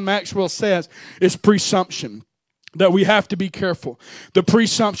thing John Maxwell says is presumption, that we have to be careful. The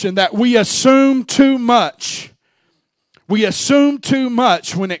presumption that we assume too much. We assume too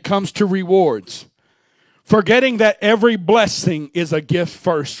much when it comes to rewards, forgetting that every blessing is a gift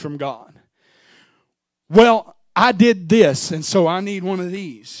first from God. Well, I did this, and so I need one of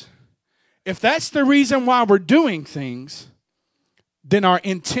these. If that's the reason why we're doing things, then our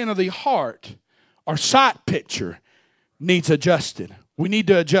intent of the heart, our sight picture, needs adjusted. We need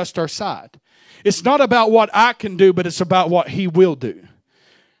to adjust our sight. It's not about what I can do, but it's about what He will do.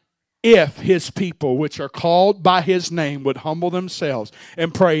 If His people, which are called by His name, would humble themselves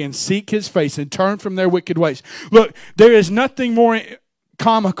and pray and seek His face and turn from their wicked ways. Look, there is nothing more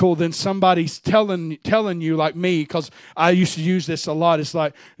comical than somebody's telling you, like me, because I used to use this a lot. It's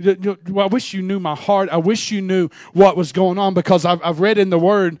like, well, I wish you knew my heart. I wish you knew what was going on, because I've read in the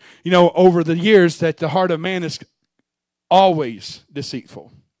Word, over the years, that the heart of man is always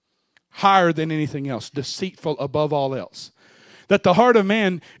deceitful, higher than anything else, deceitful above all else. that the heart of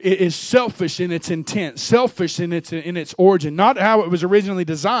man is selfish in its intent, selfish in its origin, not how it was originally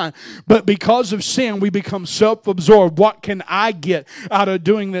designed, but because of sin, we become self-absorbed. What can I get out of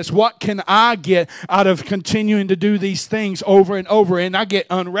doing this? What can I get out of continuing to do these things over and over? And I get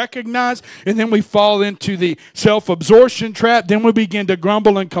unrecognized, and then we fall into the self-absorption trap. Then we begin to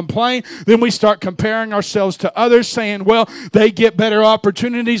grumble and complain. Then we start comparing ourselves to others, saying, well, they get better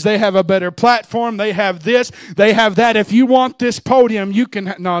opportunities, they have a better platform, they have this, they have that. If you want this podium, you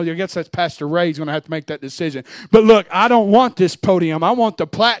can. No, I guess that's Pastor Ray's going to have to make that decision. But look, I don't want this podium. I want the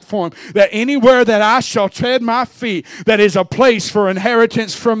platform that anywhere that I shall tread my feet, that is a place for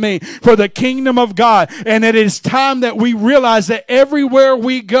inheritance from me, for the kingdom of God. And it is time that we realize that everywhere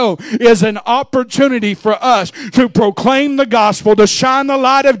we go is an opportunity for us to proclaim the gospel, to shine the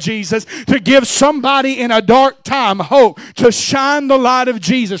light of Jesus, to give somebody in a dark time hope, to shine the light of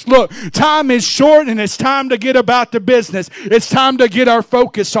Jesus. Look, time is short, and it's time to get about the business. It's time to get our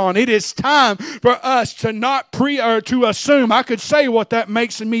focus on. It is time for us to not to assume. I could say what that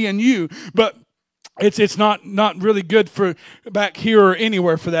makes in me and you, but it's not really good for back here or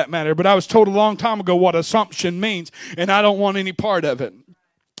anywhere for that matter. But I was told a long time ago what assumption means, and I don't want any part of it.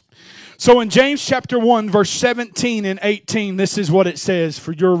 So in James chapter 1, verse 17 and 18, this is what it says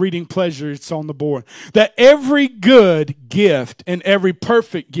for your reading pleasure. It's on the board. That every good gift and every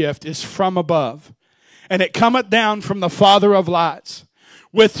perfect gift is from above, and it cometh down from the Father of lights,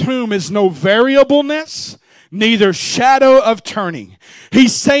 with whom is no variableness, neither shadow of turning.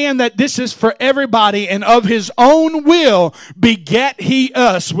 He's saying that this is for everybody, and of his own will begat he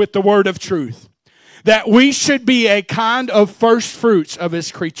us with the word of truth, that we should be a kind of first fruits of his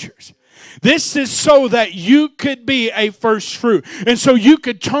creatures. This is so that you could be a first fruit. And so you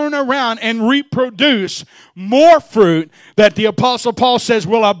could turn around and reproduce more fruit that the Apostle Paul says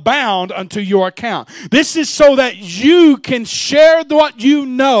will abound unto your account. This is so that you can share what you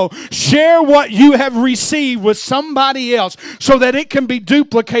know, share what you have received with somebody else, so that it can be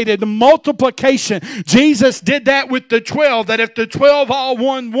duplicated. The multiplication. Jesus did that with the 12, that if the 12 all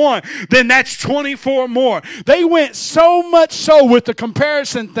won one, then that's 24 more. They went so much so with the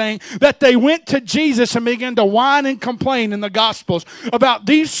comparison thing that they went to Jesus and began to whine and complain in the Gospels about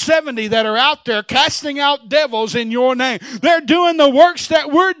these 70 that are out there casting out devils in your name. They're doing the works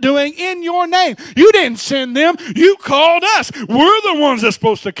that we're doing in your name. You didn't send them. You called us. We're the ones that's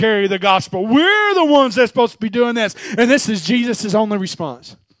supposed to carry the gospel. We're the ones that's supposed to be doing this. And this is Jesus' only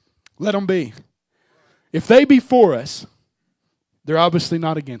response. Let them be. If they be for us, they're obviously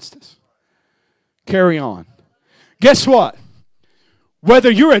not against us. Carry on. Guess what?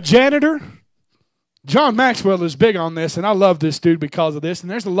 Whether you're a janitor, John Maxwell is big on this, and I love this dude because of this, and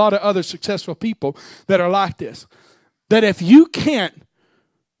there's a lot of other successful people that are like this. That if you can't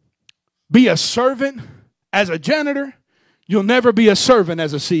be a servant as a janitor, you'll never be a servant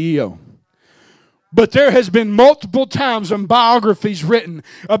as a CEO. But there has been multiple times in biographies written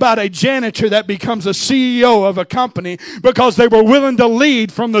about a janitor that becomes a CEO of a company because they were willing to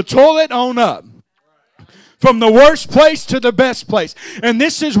lead from the toilet on up. From the worst place to the best place. And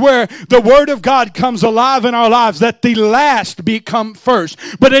this is where the Word of God comes alive in our lives, that the last become first.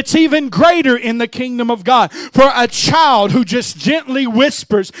 But it's even greater in the kingdom of God. For a child who just gently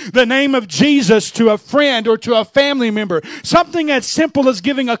whispers the name of Jesus to a friend or to a family member, something as simple as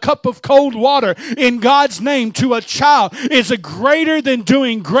giving a cup of cold water in God's name to a child, is a greater than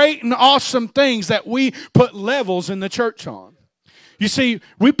doing great and awesome things that we put levels in the church on. You see,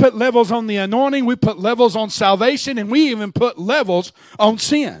 we put levels on the anointing, we put levels on salvation, and we even put levels on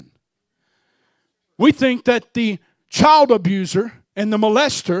sin. We think that the child abuser and the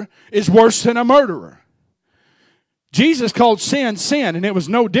molester is worse than a murderer. Jesus called sin, sin, and it was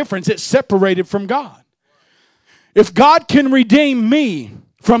no difference. It's separated from God. If God can redeem me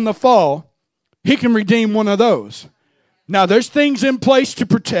from the fall, He can redeem one of those. Now, there's things in place to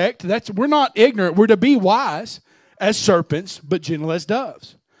protect. We're not ignorant. We're to be wise as serpents, but gentle as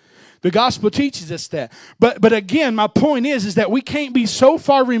doves. The gospel teaches us that. But again, my point is that we can't be so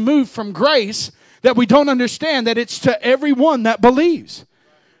far removed from grace that we don't understand that it's to everyone that believes.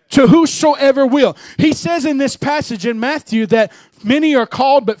 To whosoever will. He says in this passage in Matthew that many are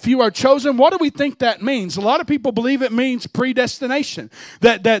called but few are chosen. What do we think that means? A lot of people believe it means predestination.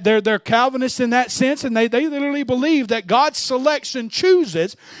 That they're Calvinists in that sense, and they literally believe that God selects and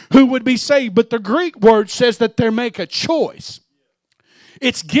chooses who would be saved. But the Greek word says that they make a choice.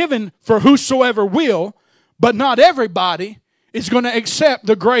 It's given for whosoever will, but not everybody is going to accept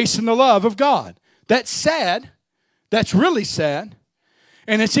the grace and the love of God. That's sad. That's really sad.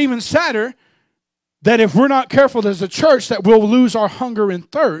 And it's even sadder that if we're not careful as a church, that we'll lose our hunger and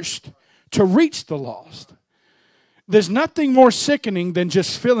thirst to reach the lost. there's nothing more sickening than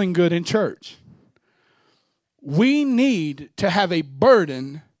just feeling good in church. We need to have a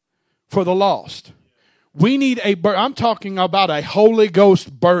burden for the lost. We need a burden. I'm talking about a Holy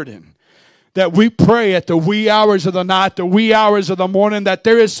Ghost burden. That we pray at the wee hours of the night, the wee hours of the morning, that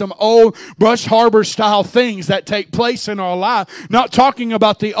there is some old Brush Harbor style things that take place in our life. Not talking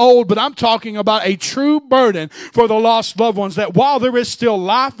about the old, but I'm talking about a true burden for the lost loved ones. That while there is still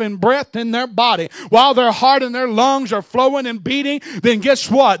life and breath in their body, while their heart and their lungs are flowing and beating, then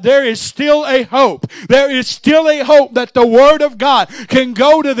guess what? There is still a hope. There is still a hope that the Word of God can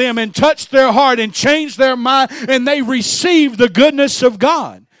go to them and touch their heart and change their mind, and they receive the goodness of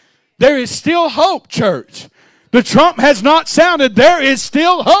God. There is still hope, church. The trump has not sounded. There is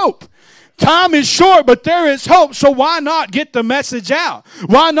still hope. Time is short, but there is hope. So why not get the message out?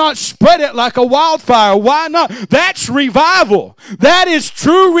 Why not spread it like a wildfire? Why not? That's revival. That is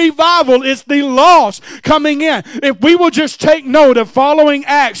true revival. It's the lost coming in. If we will just take note of following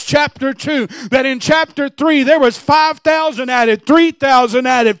Acts chapter 2, that in chapter 3 there was 5,000 added, 3,000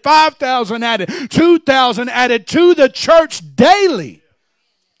 added, 5,000 added, 2,000 added to the church daily.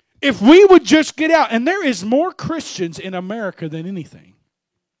 If we would just get out, and there is more Christians in America than anything.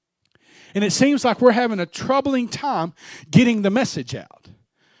 And it seems like we're having a troubling time getting the message out.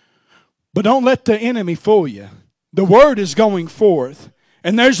 But don't let the enemy fool you. The word is going forth.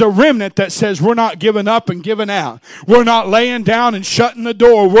 And there's a remnant that says we're not giving up and giving out. We're not laying down and shutting the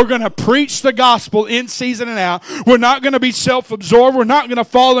door. We're going to preach the gospel in season and out. We're not going to be self-absorbed. We're not going to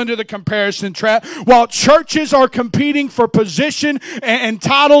fall into the comparison trap. While churches are competing for position and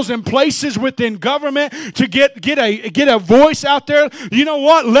titles and places within government to get a voice out there, you know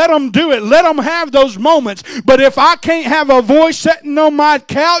what? Let them do it. Let them have those moments. But if I can't have a voice sitting on my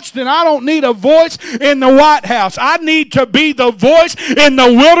couch, then I don't need a voice in the White House. I need to be the voice in the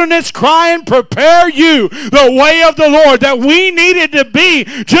wilderness crying, prepare you the way of the Lord. That we needed to be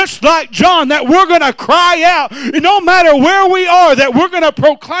just like John, that we're going to cry out no matter where we are, that we're going to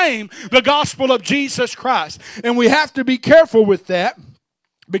proclaim the gospel of Jesus Christ. And we have to be careful with that,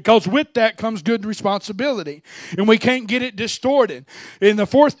 because with that comes good responsibility. And we can't get it distorted. And the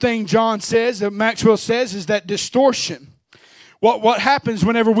fourth thing John says, that Maxwell says, is that distortion. What happens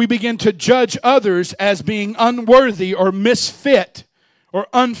whenever we begin to judge others as being unworthy or misfit or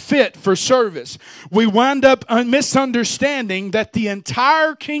unfit for service? We wind up misunderstanding that the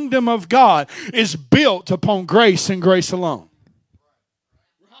entire kingdom of God is built upon grace and grace alone.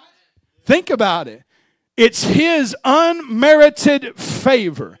 Think about it. It's His unmerited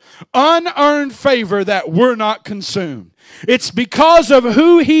favor, unearned favor, that we're not consumed. It's because of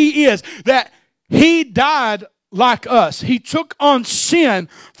who He is that He died like us. He took on sin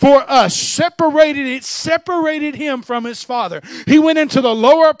for us. It separated Him from His Father. He went into the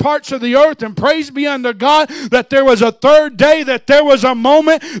lower parts of the earth, and praise be unto God that there was a third day, that there was a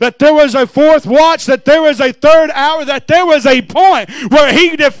moment, that there was a fourth watch, that there was a third hour, that there was a point where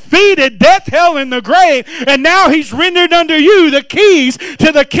He defeated death, hell, and the grave, and now He's rendered unto you the keys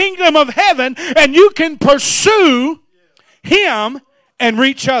to the kingdom of heaven, and you can pursue Him and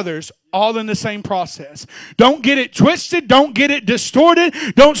reach others, all in the same process. Don't get it twisted. Don't get it distorted.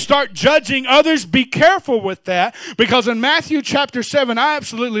 Don't start judging others. Be careful with that, because in Matthew chapter 7, I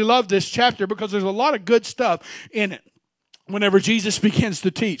absolutely love this chapter because there's a lot of good stuff in it whenever Jesus begins to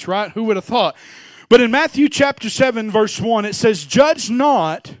teach, right? Who would have thought? But in Matthew chapter 7, verse 1, it says, "Judge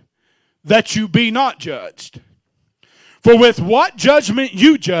not that you be not judged. For with what judgment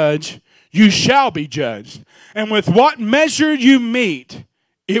you judge, you shall be judged. And with what measure you meet,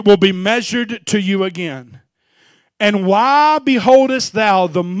 it will be measured to you again. And why beholdest thou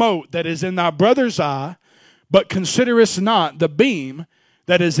the mote that is in thy brother's eye, but considerest not the beam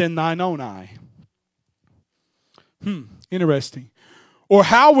that is in thine own eye?" Interesting. "Or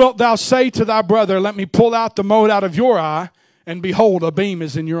how wilt thou say to thy brother, let me pull out the mote out of your eye, and behold, a beam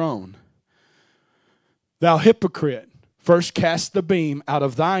is in your own? Thou hypocrite, first cast the beam out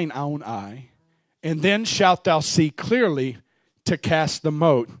of thine own eye, and then shalt thou see clearly to cast the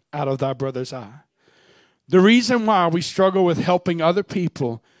mote out of thy brother's eye." The reason why we struggle with helping other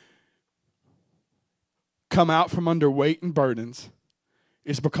people come out from under weight and burdens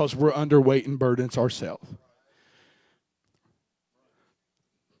is because we're under weight and burdens ourselves.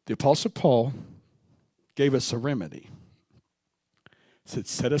 The Apostle Paul gave us a remedy. He said,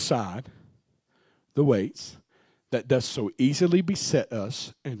 set aside the weights that does so easily beset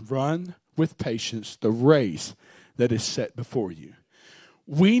us, and run with patience the race that is set before you.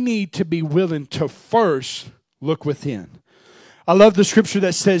 We need to be willing to first look within. I love the scripture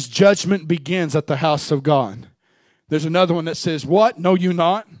that says judgment begins at the house of God. There's another one that says, what? Know you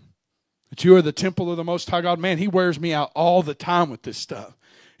not? That you are the temple of the Most High God. Man, he wears me out all the time with this stuff.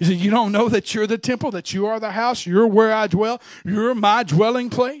 He said, you don't know that you're the temple, that you are the house, you're where I dwell, you're my dwelling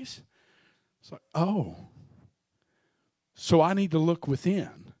place? It's like, oh, so I need to look within.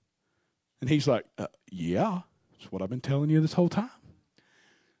 And he's like, yeah, that's what I've been telling you this whole time.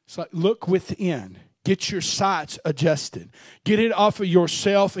 It's like, look within. Get your sights adjusted. Get it off of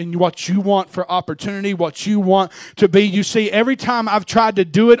yourself and what you want for opportunity, what you want to be. You see, every time I've tried to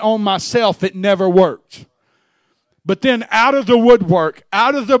do it on myself, it never worked. But then out of the woodwork,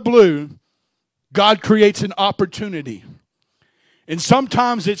 out of the blue, God creates an opportunity. And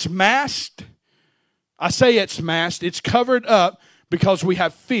sometimes it's masked. I say it's masked. It's covered up because we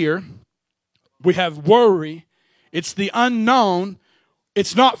have fear. We have worry. It's the unknown.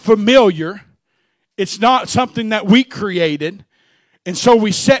 It's not familiar. It's not something that we created. And so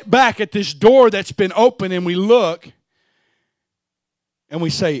we sit back at this door that's been open and we look and we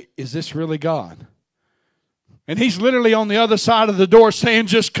say, is this really God? And he's literally on the other side of the door saying,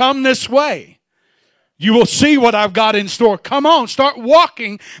 just come this way. You will see what I've got in store. Come on, start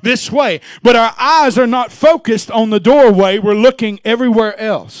walking this way. But our eyes are not focused on the doorway. We're looking everywhere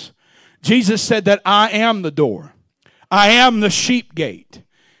else. Jesus said that I am the door. I am the sheep gate.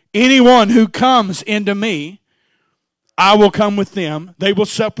 Anyone who comes into me, I will come with them. They will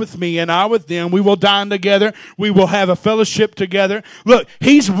sup with me and I with them. We will dine together. We will have a fellowship together. Look,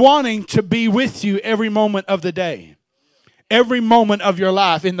 he's wanting to be with you every moment of the day. Every moment of your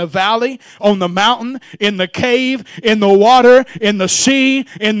life, in the valley, on the mountain, in the cave, in the water, in the sea,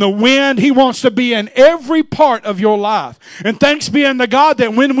 in the wind. He wants to be in every part of your life. And thanks be unto God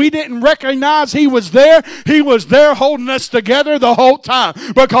that when we didn't recognize He was there holding us together the whole time.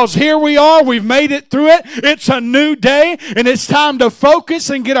 Because here we are, we've made it through it. It's a new day, and it's time to focus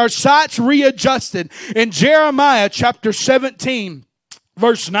and get our sights readjusted. In Jeremiah chapter 17,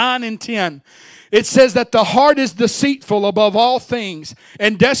 verse 9 and 10, it says that the heart is deceitful above all things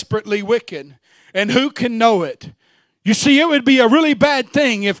and desperately wicked. And who can know it? You see, it would be a really bad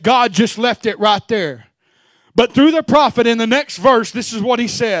thing if God just left it right there. But through the prophet in the next verse, this is what he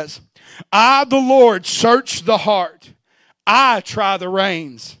says. I, the Lord, search the heart. I try the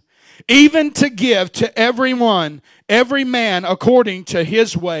reins, even to give to everyone, every man according to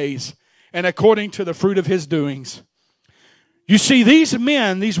his ways and according to the fruit of his doings. You see, these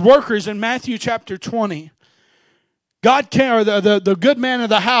men, these workers in Matthew chapter 20, the good man of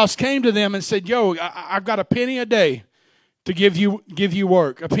the house came to them and said, yo, I've got a penny a day to give you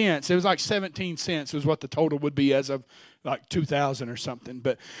work. A pence. It was like 17 cents was what the total would be as of like 2000 or something.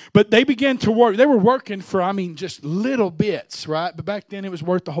 But they began to work. They were working for, just little bits, right? But back then it was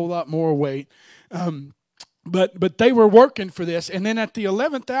worth a whole lot more weight. But they were working for this. And then at the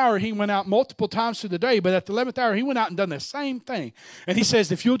 11th hour, he went out multiple times through the day. But at the 11th hour, he went out and done the same thing. And he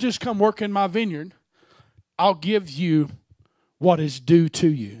says, if you'll just come work in my vineyard, I'll give you what is due to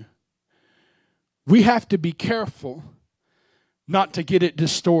you. We have to be careful not to get it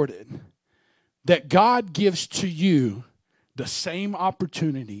distorted. That God gives to you the same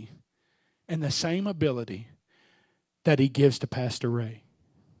opportunity and the same ability that He gives to Pastor Ray.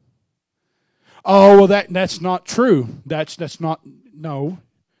 Oh, well, that's not true. That's not, no.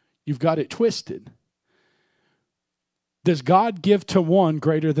 You've got it twisted. Does God give to one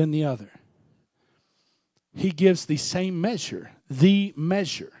greater than the other? He gives the same measure, the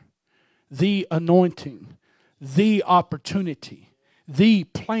anointing, the opportunity, the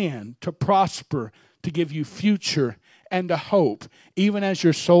plan to prosper, to give you future and a hope, even as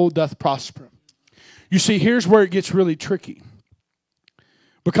your soul doth prosper. You see, here's where it gets really tricky.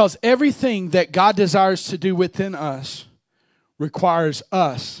 Because everything that God desires to do within us requires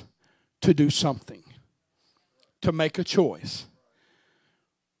us to do something, to make a choice.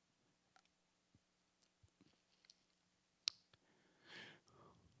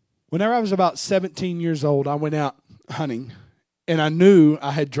 Whenever I was about 17 years old, I went out hunting, and I knew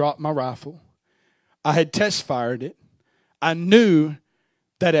I had dropped my rifle. I had test fired it. I knew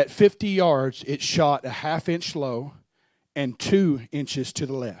that at 50 yards, it shot a half-inch low and 2 inches to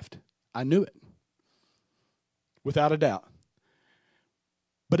the left. I knew it, without a doubt.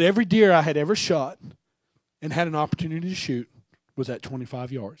 But every deer I had ever shot and had an opportunity to shoot was at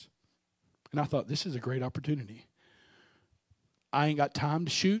 25 yards. And I thought, this is a great opportunity. I ain't got time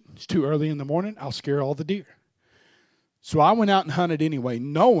to shoot. It's too early in the morning. I'll scare all the deer. So I went out and hunted anyway,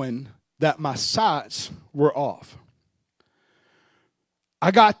 knowing that my sights were off.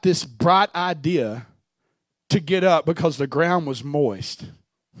 I got this bright idea to get up because the ground was moist.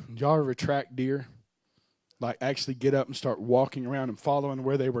 Did y'all ever track deer? Like actually get up and start walking around and following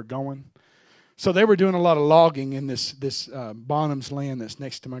where they were going? So they were doing a lot of logging in this Bonham's land that's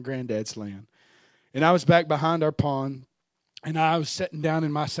next to my granddad's land. And I was back behind our pond, and I was sitting down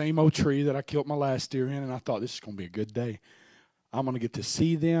in my same old tree that I killed my last deer in, and I thought, this is going to be a good day. I'm going to get to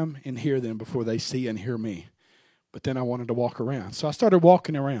see them and hear them before they see and hear me. But then I wanted to walk around. So I started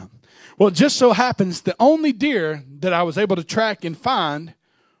walking around. Well, it just so happens the only deer that I was able to track and find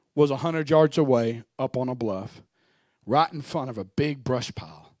was 100 yards away up on a bluff, right in front of a big brush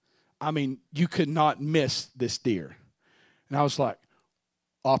pile. I mean, you could not miss this deer. And I was like,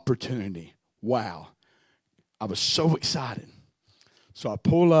 opportunity. Wow. I was so excited. So I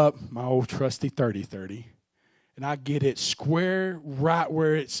pull up my old trusty 30-30, and I get it square right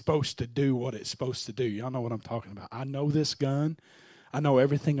where it's supposed to do what it's supposed to do. Y'all know what I'm talking about. I know this gun. I know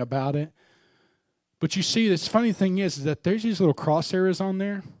everything about it. But you see, this funny thing is that there's these little crosshairs on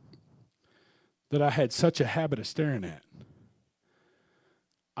there that I had such a habit of staring at.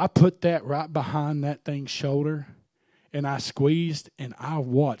 I put that right behind that thing's shoulder, and I squeezed, and I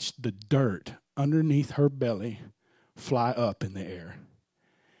watched the dirt underneath her belly fly up in the air.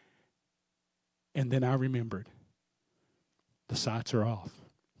 And then I remembered, the sights are off.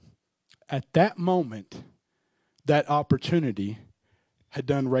 At that moment, that opportunity had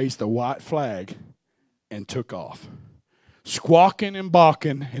done raised the white flag and took off. Squawking and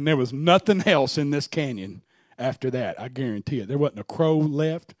balking, and there was nothing else in this canyon after that, I guarantee it. There wasn't a crow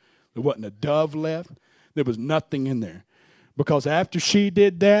left. There wasn't a dove left. There was nothing in there. Because after she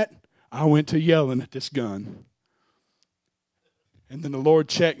did that, I went to yelling at this gun. And then the Lord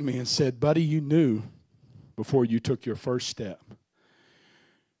checked me and said, buddy, you knew before you took your first step.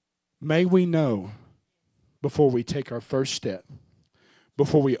 May we know before we take our first step,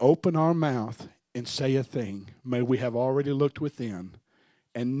 before we open our mouth and say a thing, may we have already looked within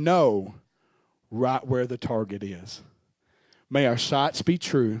and know right where the target is. May our sights be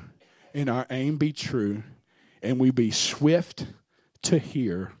true and our aim be true, and we be swift to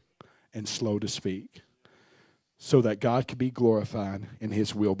hear and slow to speak, so that God can be glorified and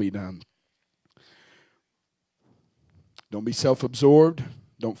His will be done. Don't be self-absorbed.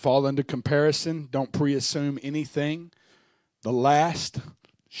 Don't fall into comparison. Don't pre-assume anything. The last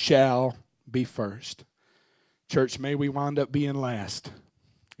shall be first. Church, may we wind up being last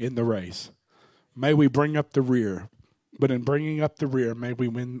in the race. May we bring up the rear. But in bringing up the rear, may we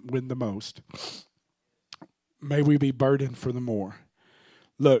win the most. May we be burdened for the more.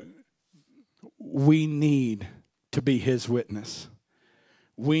 Look, we need to be His witness.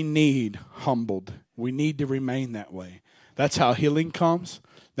 We need humbled. We need to remain that way. That's how healing comes.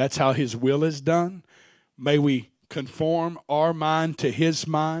 That's how His will is done. May we conform our mind to His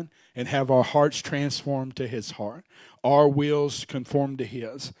mind and have our hearts transformed to His heart. Our wills conform to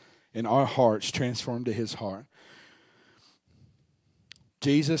His and our hearts transformed to His heart.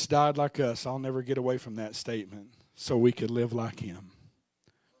 Jesus died like us. I'll never get away from that statement. So we could live like Him.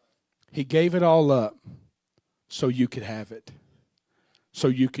 He gave it all up so you could have it. So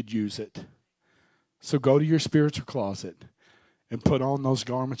you could use it. So go to your spiritual closet and put on those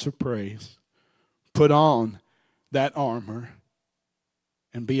garments of praise. Put on that armor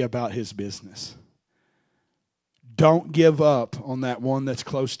and be about His business. Don't give up on that one that's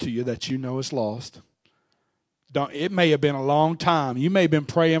close to you that you know is lost. It may have been a long time. You may have been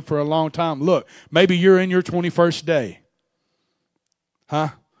praying for a long time. Look, maybe you're in your 21st day. Huh?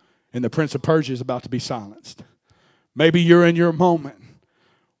 And the Prince of Persia is about to be silenced. Maybe you're in your moment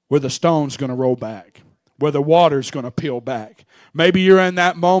where the stone's going to roll back, where the water's going to peel back. Maybe you're in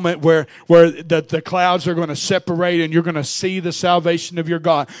that moment where the clouds are going to separate and you're going to see the salvation of your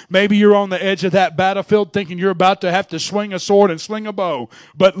God. Maybe you're on the edge of that battlefield thinking you're about to have to swing a sword and sling a bow.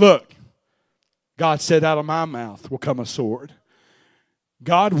 But look, God said, out of my mouth will come a sword.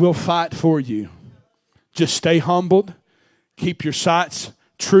 God will fight for you. Just stay humbled. Keep your sights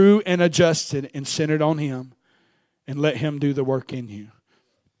true and adjusted and centered on Him. And let Him do the work in you.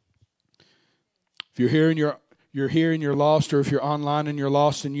 If you're here and you're lost, or if you're online and you're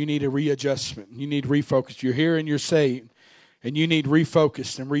lost and you need a readjustment, you need refocus. You're here and you're saved and you need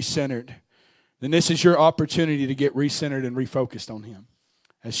refocused and recentered. Then this is your opportunity to get recentered and refocused on Him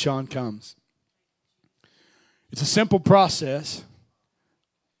as Shaun comes. It's a simple process.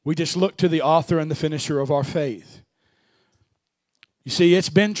 We just look to the author and the finisher of our faith. You see, it's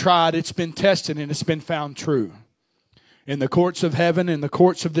been tried, it's been tested, and it's been found true. In the courts of heaven, in the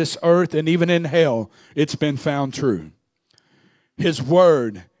courts of this earth, and even in hell, it's been found true. His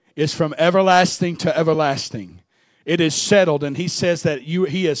word is from everlasting to everlasting. It is settled, and He says that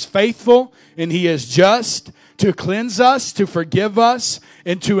He is faithful and He is just to cleanse us, to forgive us,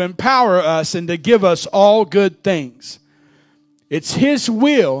 and to empower us, and to give us all good things. It's His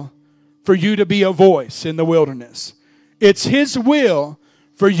will for you to be a voice in the wilderness. It's His will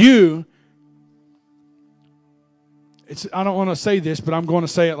for you. I don't want to say this, but I'm going to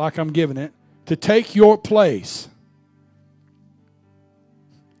say it like I'm giving it. To take your place.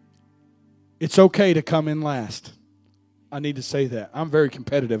 It's okay to come in last. I need to say that. I'm very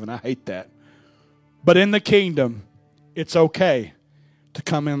competitive and I hate that. But in the kingdom, it's okay to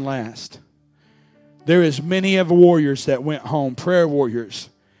come in last. There is many of warriors that went home, prayer warriors,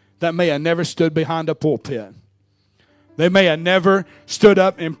 that may have never stood behind a pulpit. They may have never stood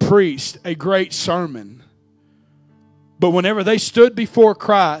up and preached a great sermon. But whenever they stood before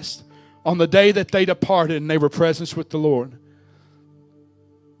Christ on the day that they departed and they were present with the Lord,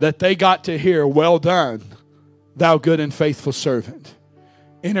 that they got to hear, well done, thou good and faithful servant.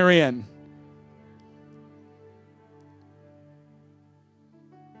 Enter in.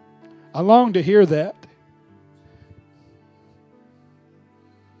 I long to hear that.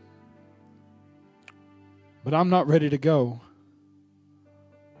 But I'm not ready to go.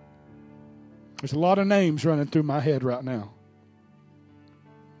 There's a lot of names running through my head right now.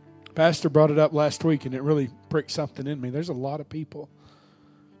 Pastor brought it up last week and it really pricked something in me. There's a lot of people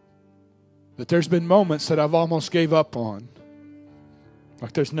that there's been moments that I've almost gave up on.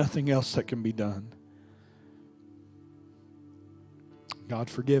 Like there's nothing else that can be done. God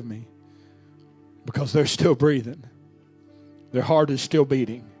forgive me. Because they're still breathing. Their heart is still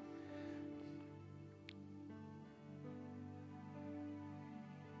beating.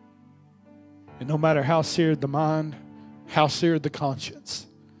 And no matter how seared the mind, how seared the conscience,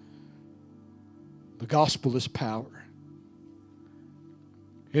 the gospel is power.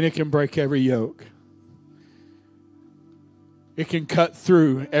 And it can break every yoke. It can cut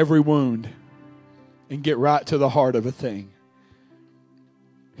through every wound and get right to the heart of a thing.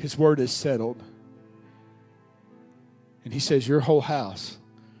 His word is settled. And He says your whole house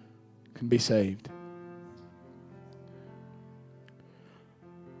can be saved.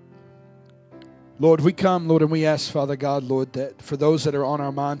 Lord, we come, Lord, and we ask, Father God, Lord, that for those that are on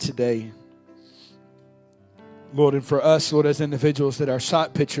our mind today, Lord, and for us, Lord, as individuals, that our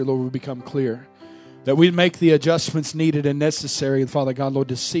sight picture, Lord, will become clear. That we make the adjustments needed and necessary, Father God, Lord,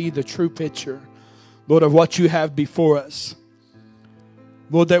 to see the true picture, Lord, of what you have before us.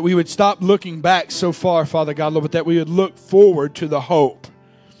 Lord, that we would stop looking back so far, Father God, Lord, but that we would look forward to the hope,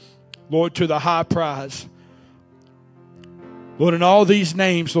 Lord, to the high prize. Lord, in all these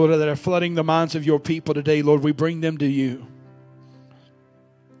names, Lord, that are flooding the minds of your people today, Lord, we bring them to you.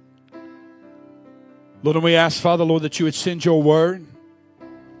 Lord, and we ask, Father, Lord, that you would send your word,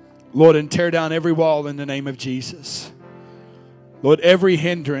 Lord, and tear down every wall in the name of Jesus. Lord, every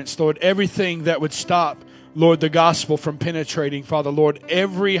hindrance, Lord, everything that would stop, Lord, the gospel from penetrating, Father, Lord,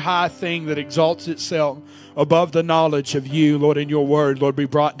 every high thing that exalts itself above the knowledge of you, Lord, in your word, Lord, be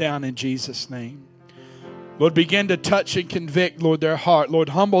brought down in Jesus' name. Lord, begin to touch and convict, Lord, their heart. Lord,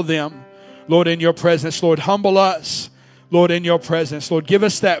 humble them, Lord, in your presence. Lord, humble us, Lord, in your presence. Lord, give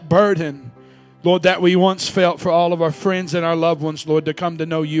us that burden, Lord, that we once felt for all of our friends and our loved ones, Lord, to come to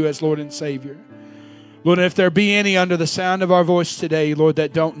know you as Lord and Savior. Lord, if there be any under the sound of our voice today, Lord,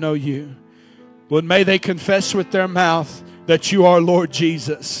 that don't know you, Lord, may they confess with their mouth that you are Lord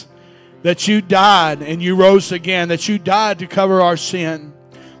Jesus, that you died and you rose again, that you died to cover our sin,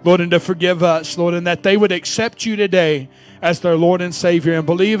 Lord, and to forgive us, Lord, and that they would accept you today as their Lord and Savior and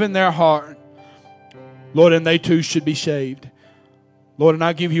believe in their heart, Lord, and they too should be saved. Lord, and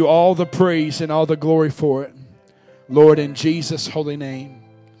I give you all the praise and all the glory for it, Lord, in Jesus' holy name.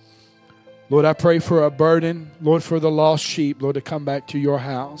 Lord, I pray for a burden, Lord, for the lost sheep, Lord, to come back to your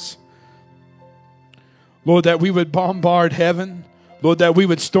house. Lord, that we would bombard heaven, Lord, that we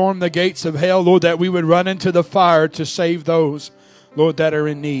would storm the gates of hell, Lord, that we would run into the fire to save those, Lord, that are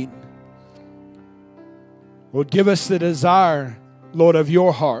in need. Lord, give us the desire, Lord, of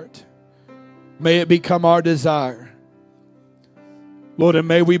your heart. May it become our desire. Lord, and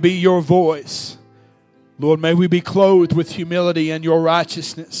may we be your voice. Lord, may we be clothed with humility and your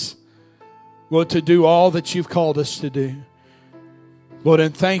righteousness. Lord, to do all that you've called us to do. Lord,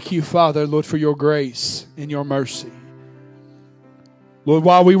 and thank you, Father, Lord, for your grace and your mercy. Lord,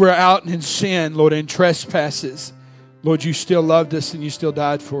 while we were out in sin, Lord, in trespasses, Lord, you still loved us and you still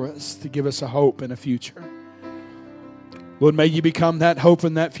died for us to give us a hope and a future. Lord, may you become that hope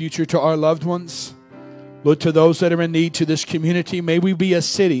and that future to our loved ones. Lord, to those that are in need, to this community, may we be a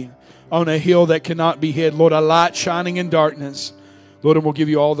city on a hill that cannot be hid. Lord, a light shining in darkness. Lord, and we'll give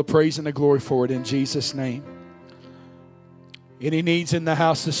you all the praise and the glory for it in Jesus' name. Any needs in the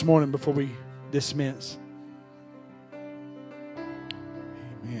house this morning before we dismiss?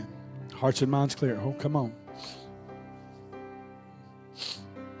 Amen. Hearts and minds clear. Oh, come on.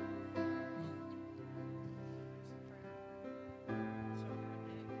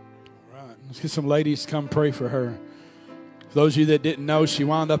 Let's get some ladies to come pray for her. For those of you that didn't know, she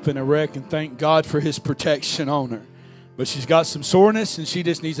wound up in a wreck, and thank God for His protection on her. But she's got some soreness, and she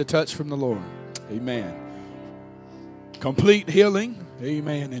just needs a touch from the Lord. Amen. Complete healing.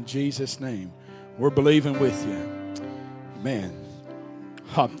 Amen. In Jesus' name. We're believing with you. Amen.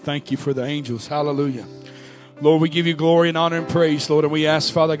 Thank you for the angels. Hallelujah. Lord, we give you glory and honor and praise, Lord. And we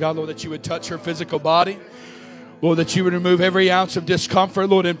ask, Father God, Lord, that you would touch her physical body. Lord, that you would remove every ounce of discomfort,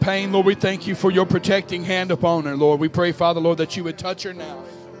 Lord, and pain. Lord, we thank you for your protecting hand upon her, Lord. We pray, Father, Lord, that you would touch her now.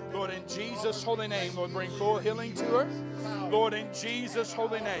 Lord, in Jesus' holy name, Lord, bring full healing to her. Lord, in Jesus'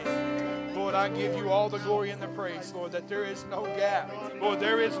 holy name. Lord, I give you all the glory and the praise, Lord, that there is no gap. Lord,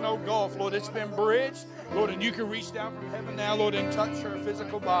 there is no gulf. Lord, it's been bridged. Lord, and you can reach down from heaven now, Lord, and touch her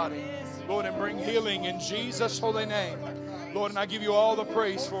physical body. Lord, and bring healing in Jesus' holy name. Lord, and I give you all the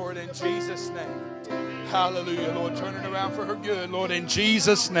praise for it in Jesus' name. Hallelujah. Lord, turn it around for her good. Lord, in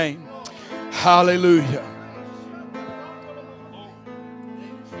Jesus' name. Hallelujah.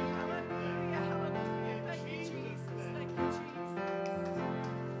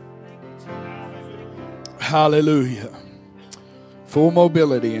 Hallelujah. Full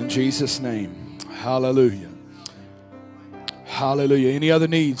mobility in Jesus' name. Hallelujah. Hallelujah. Any other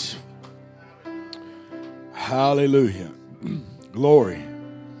needs? Hallelujah. Glory.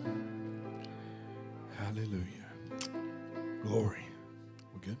 Glory.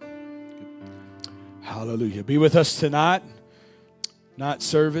 We're good? Good. Hallelujah. Be with us tonight. Night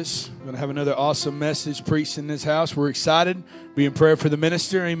service. We're going to have another awesome message preached in this house. We're excited. Be in prayer for the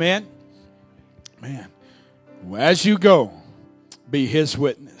minister. Amen. Man. As you go, be His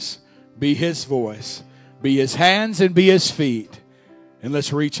witness. Be His voice. Be His hands and be His feet. And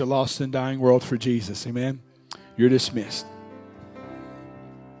let's reach a lost and dying world for Jesus. Amen. You're dismissed.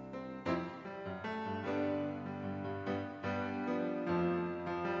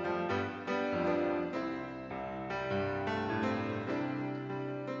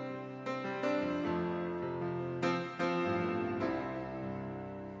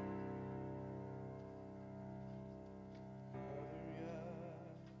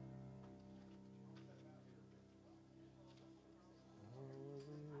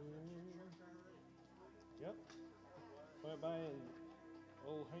 Yep. Went by and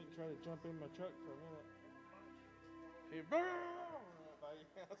old Hank tried to jump in my truck for a minute. He by your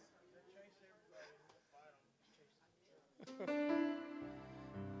house.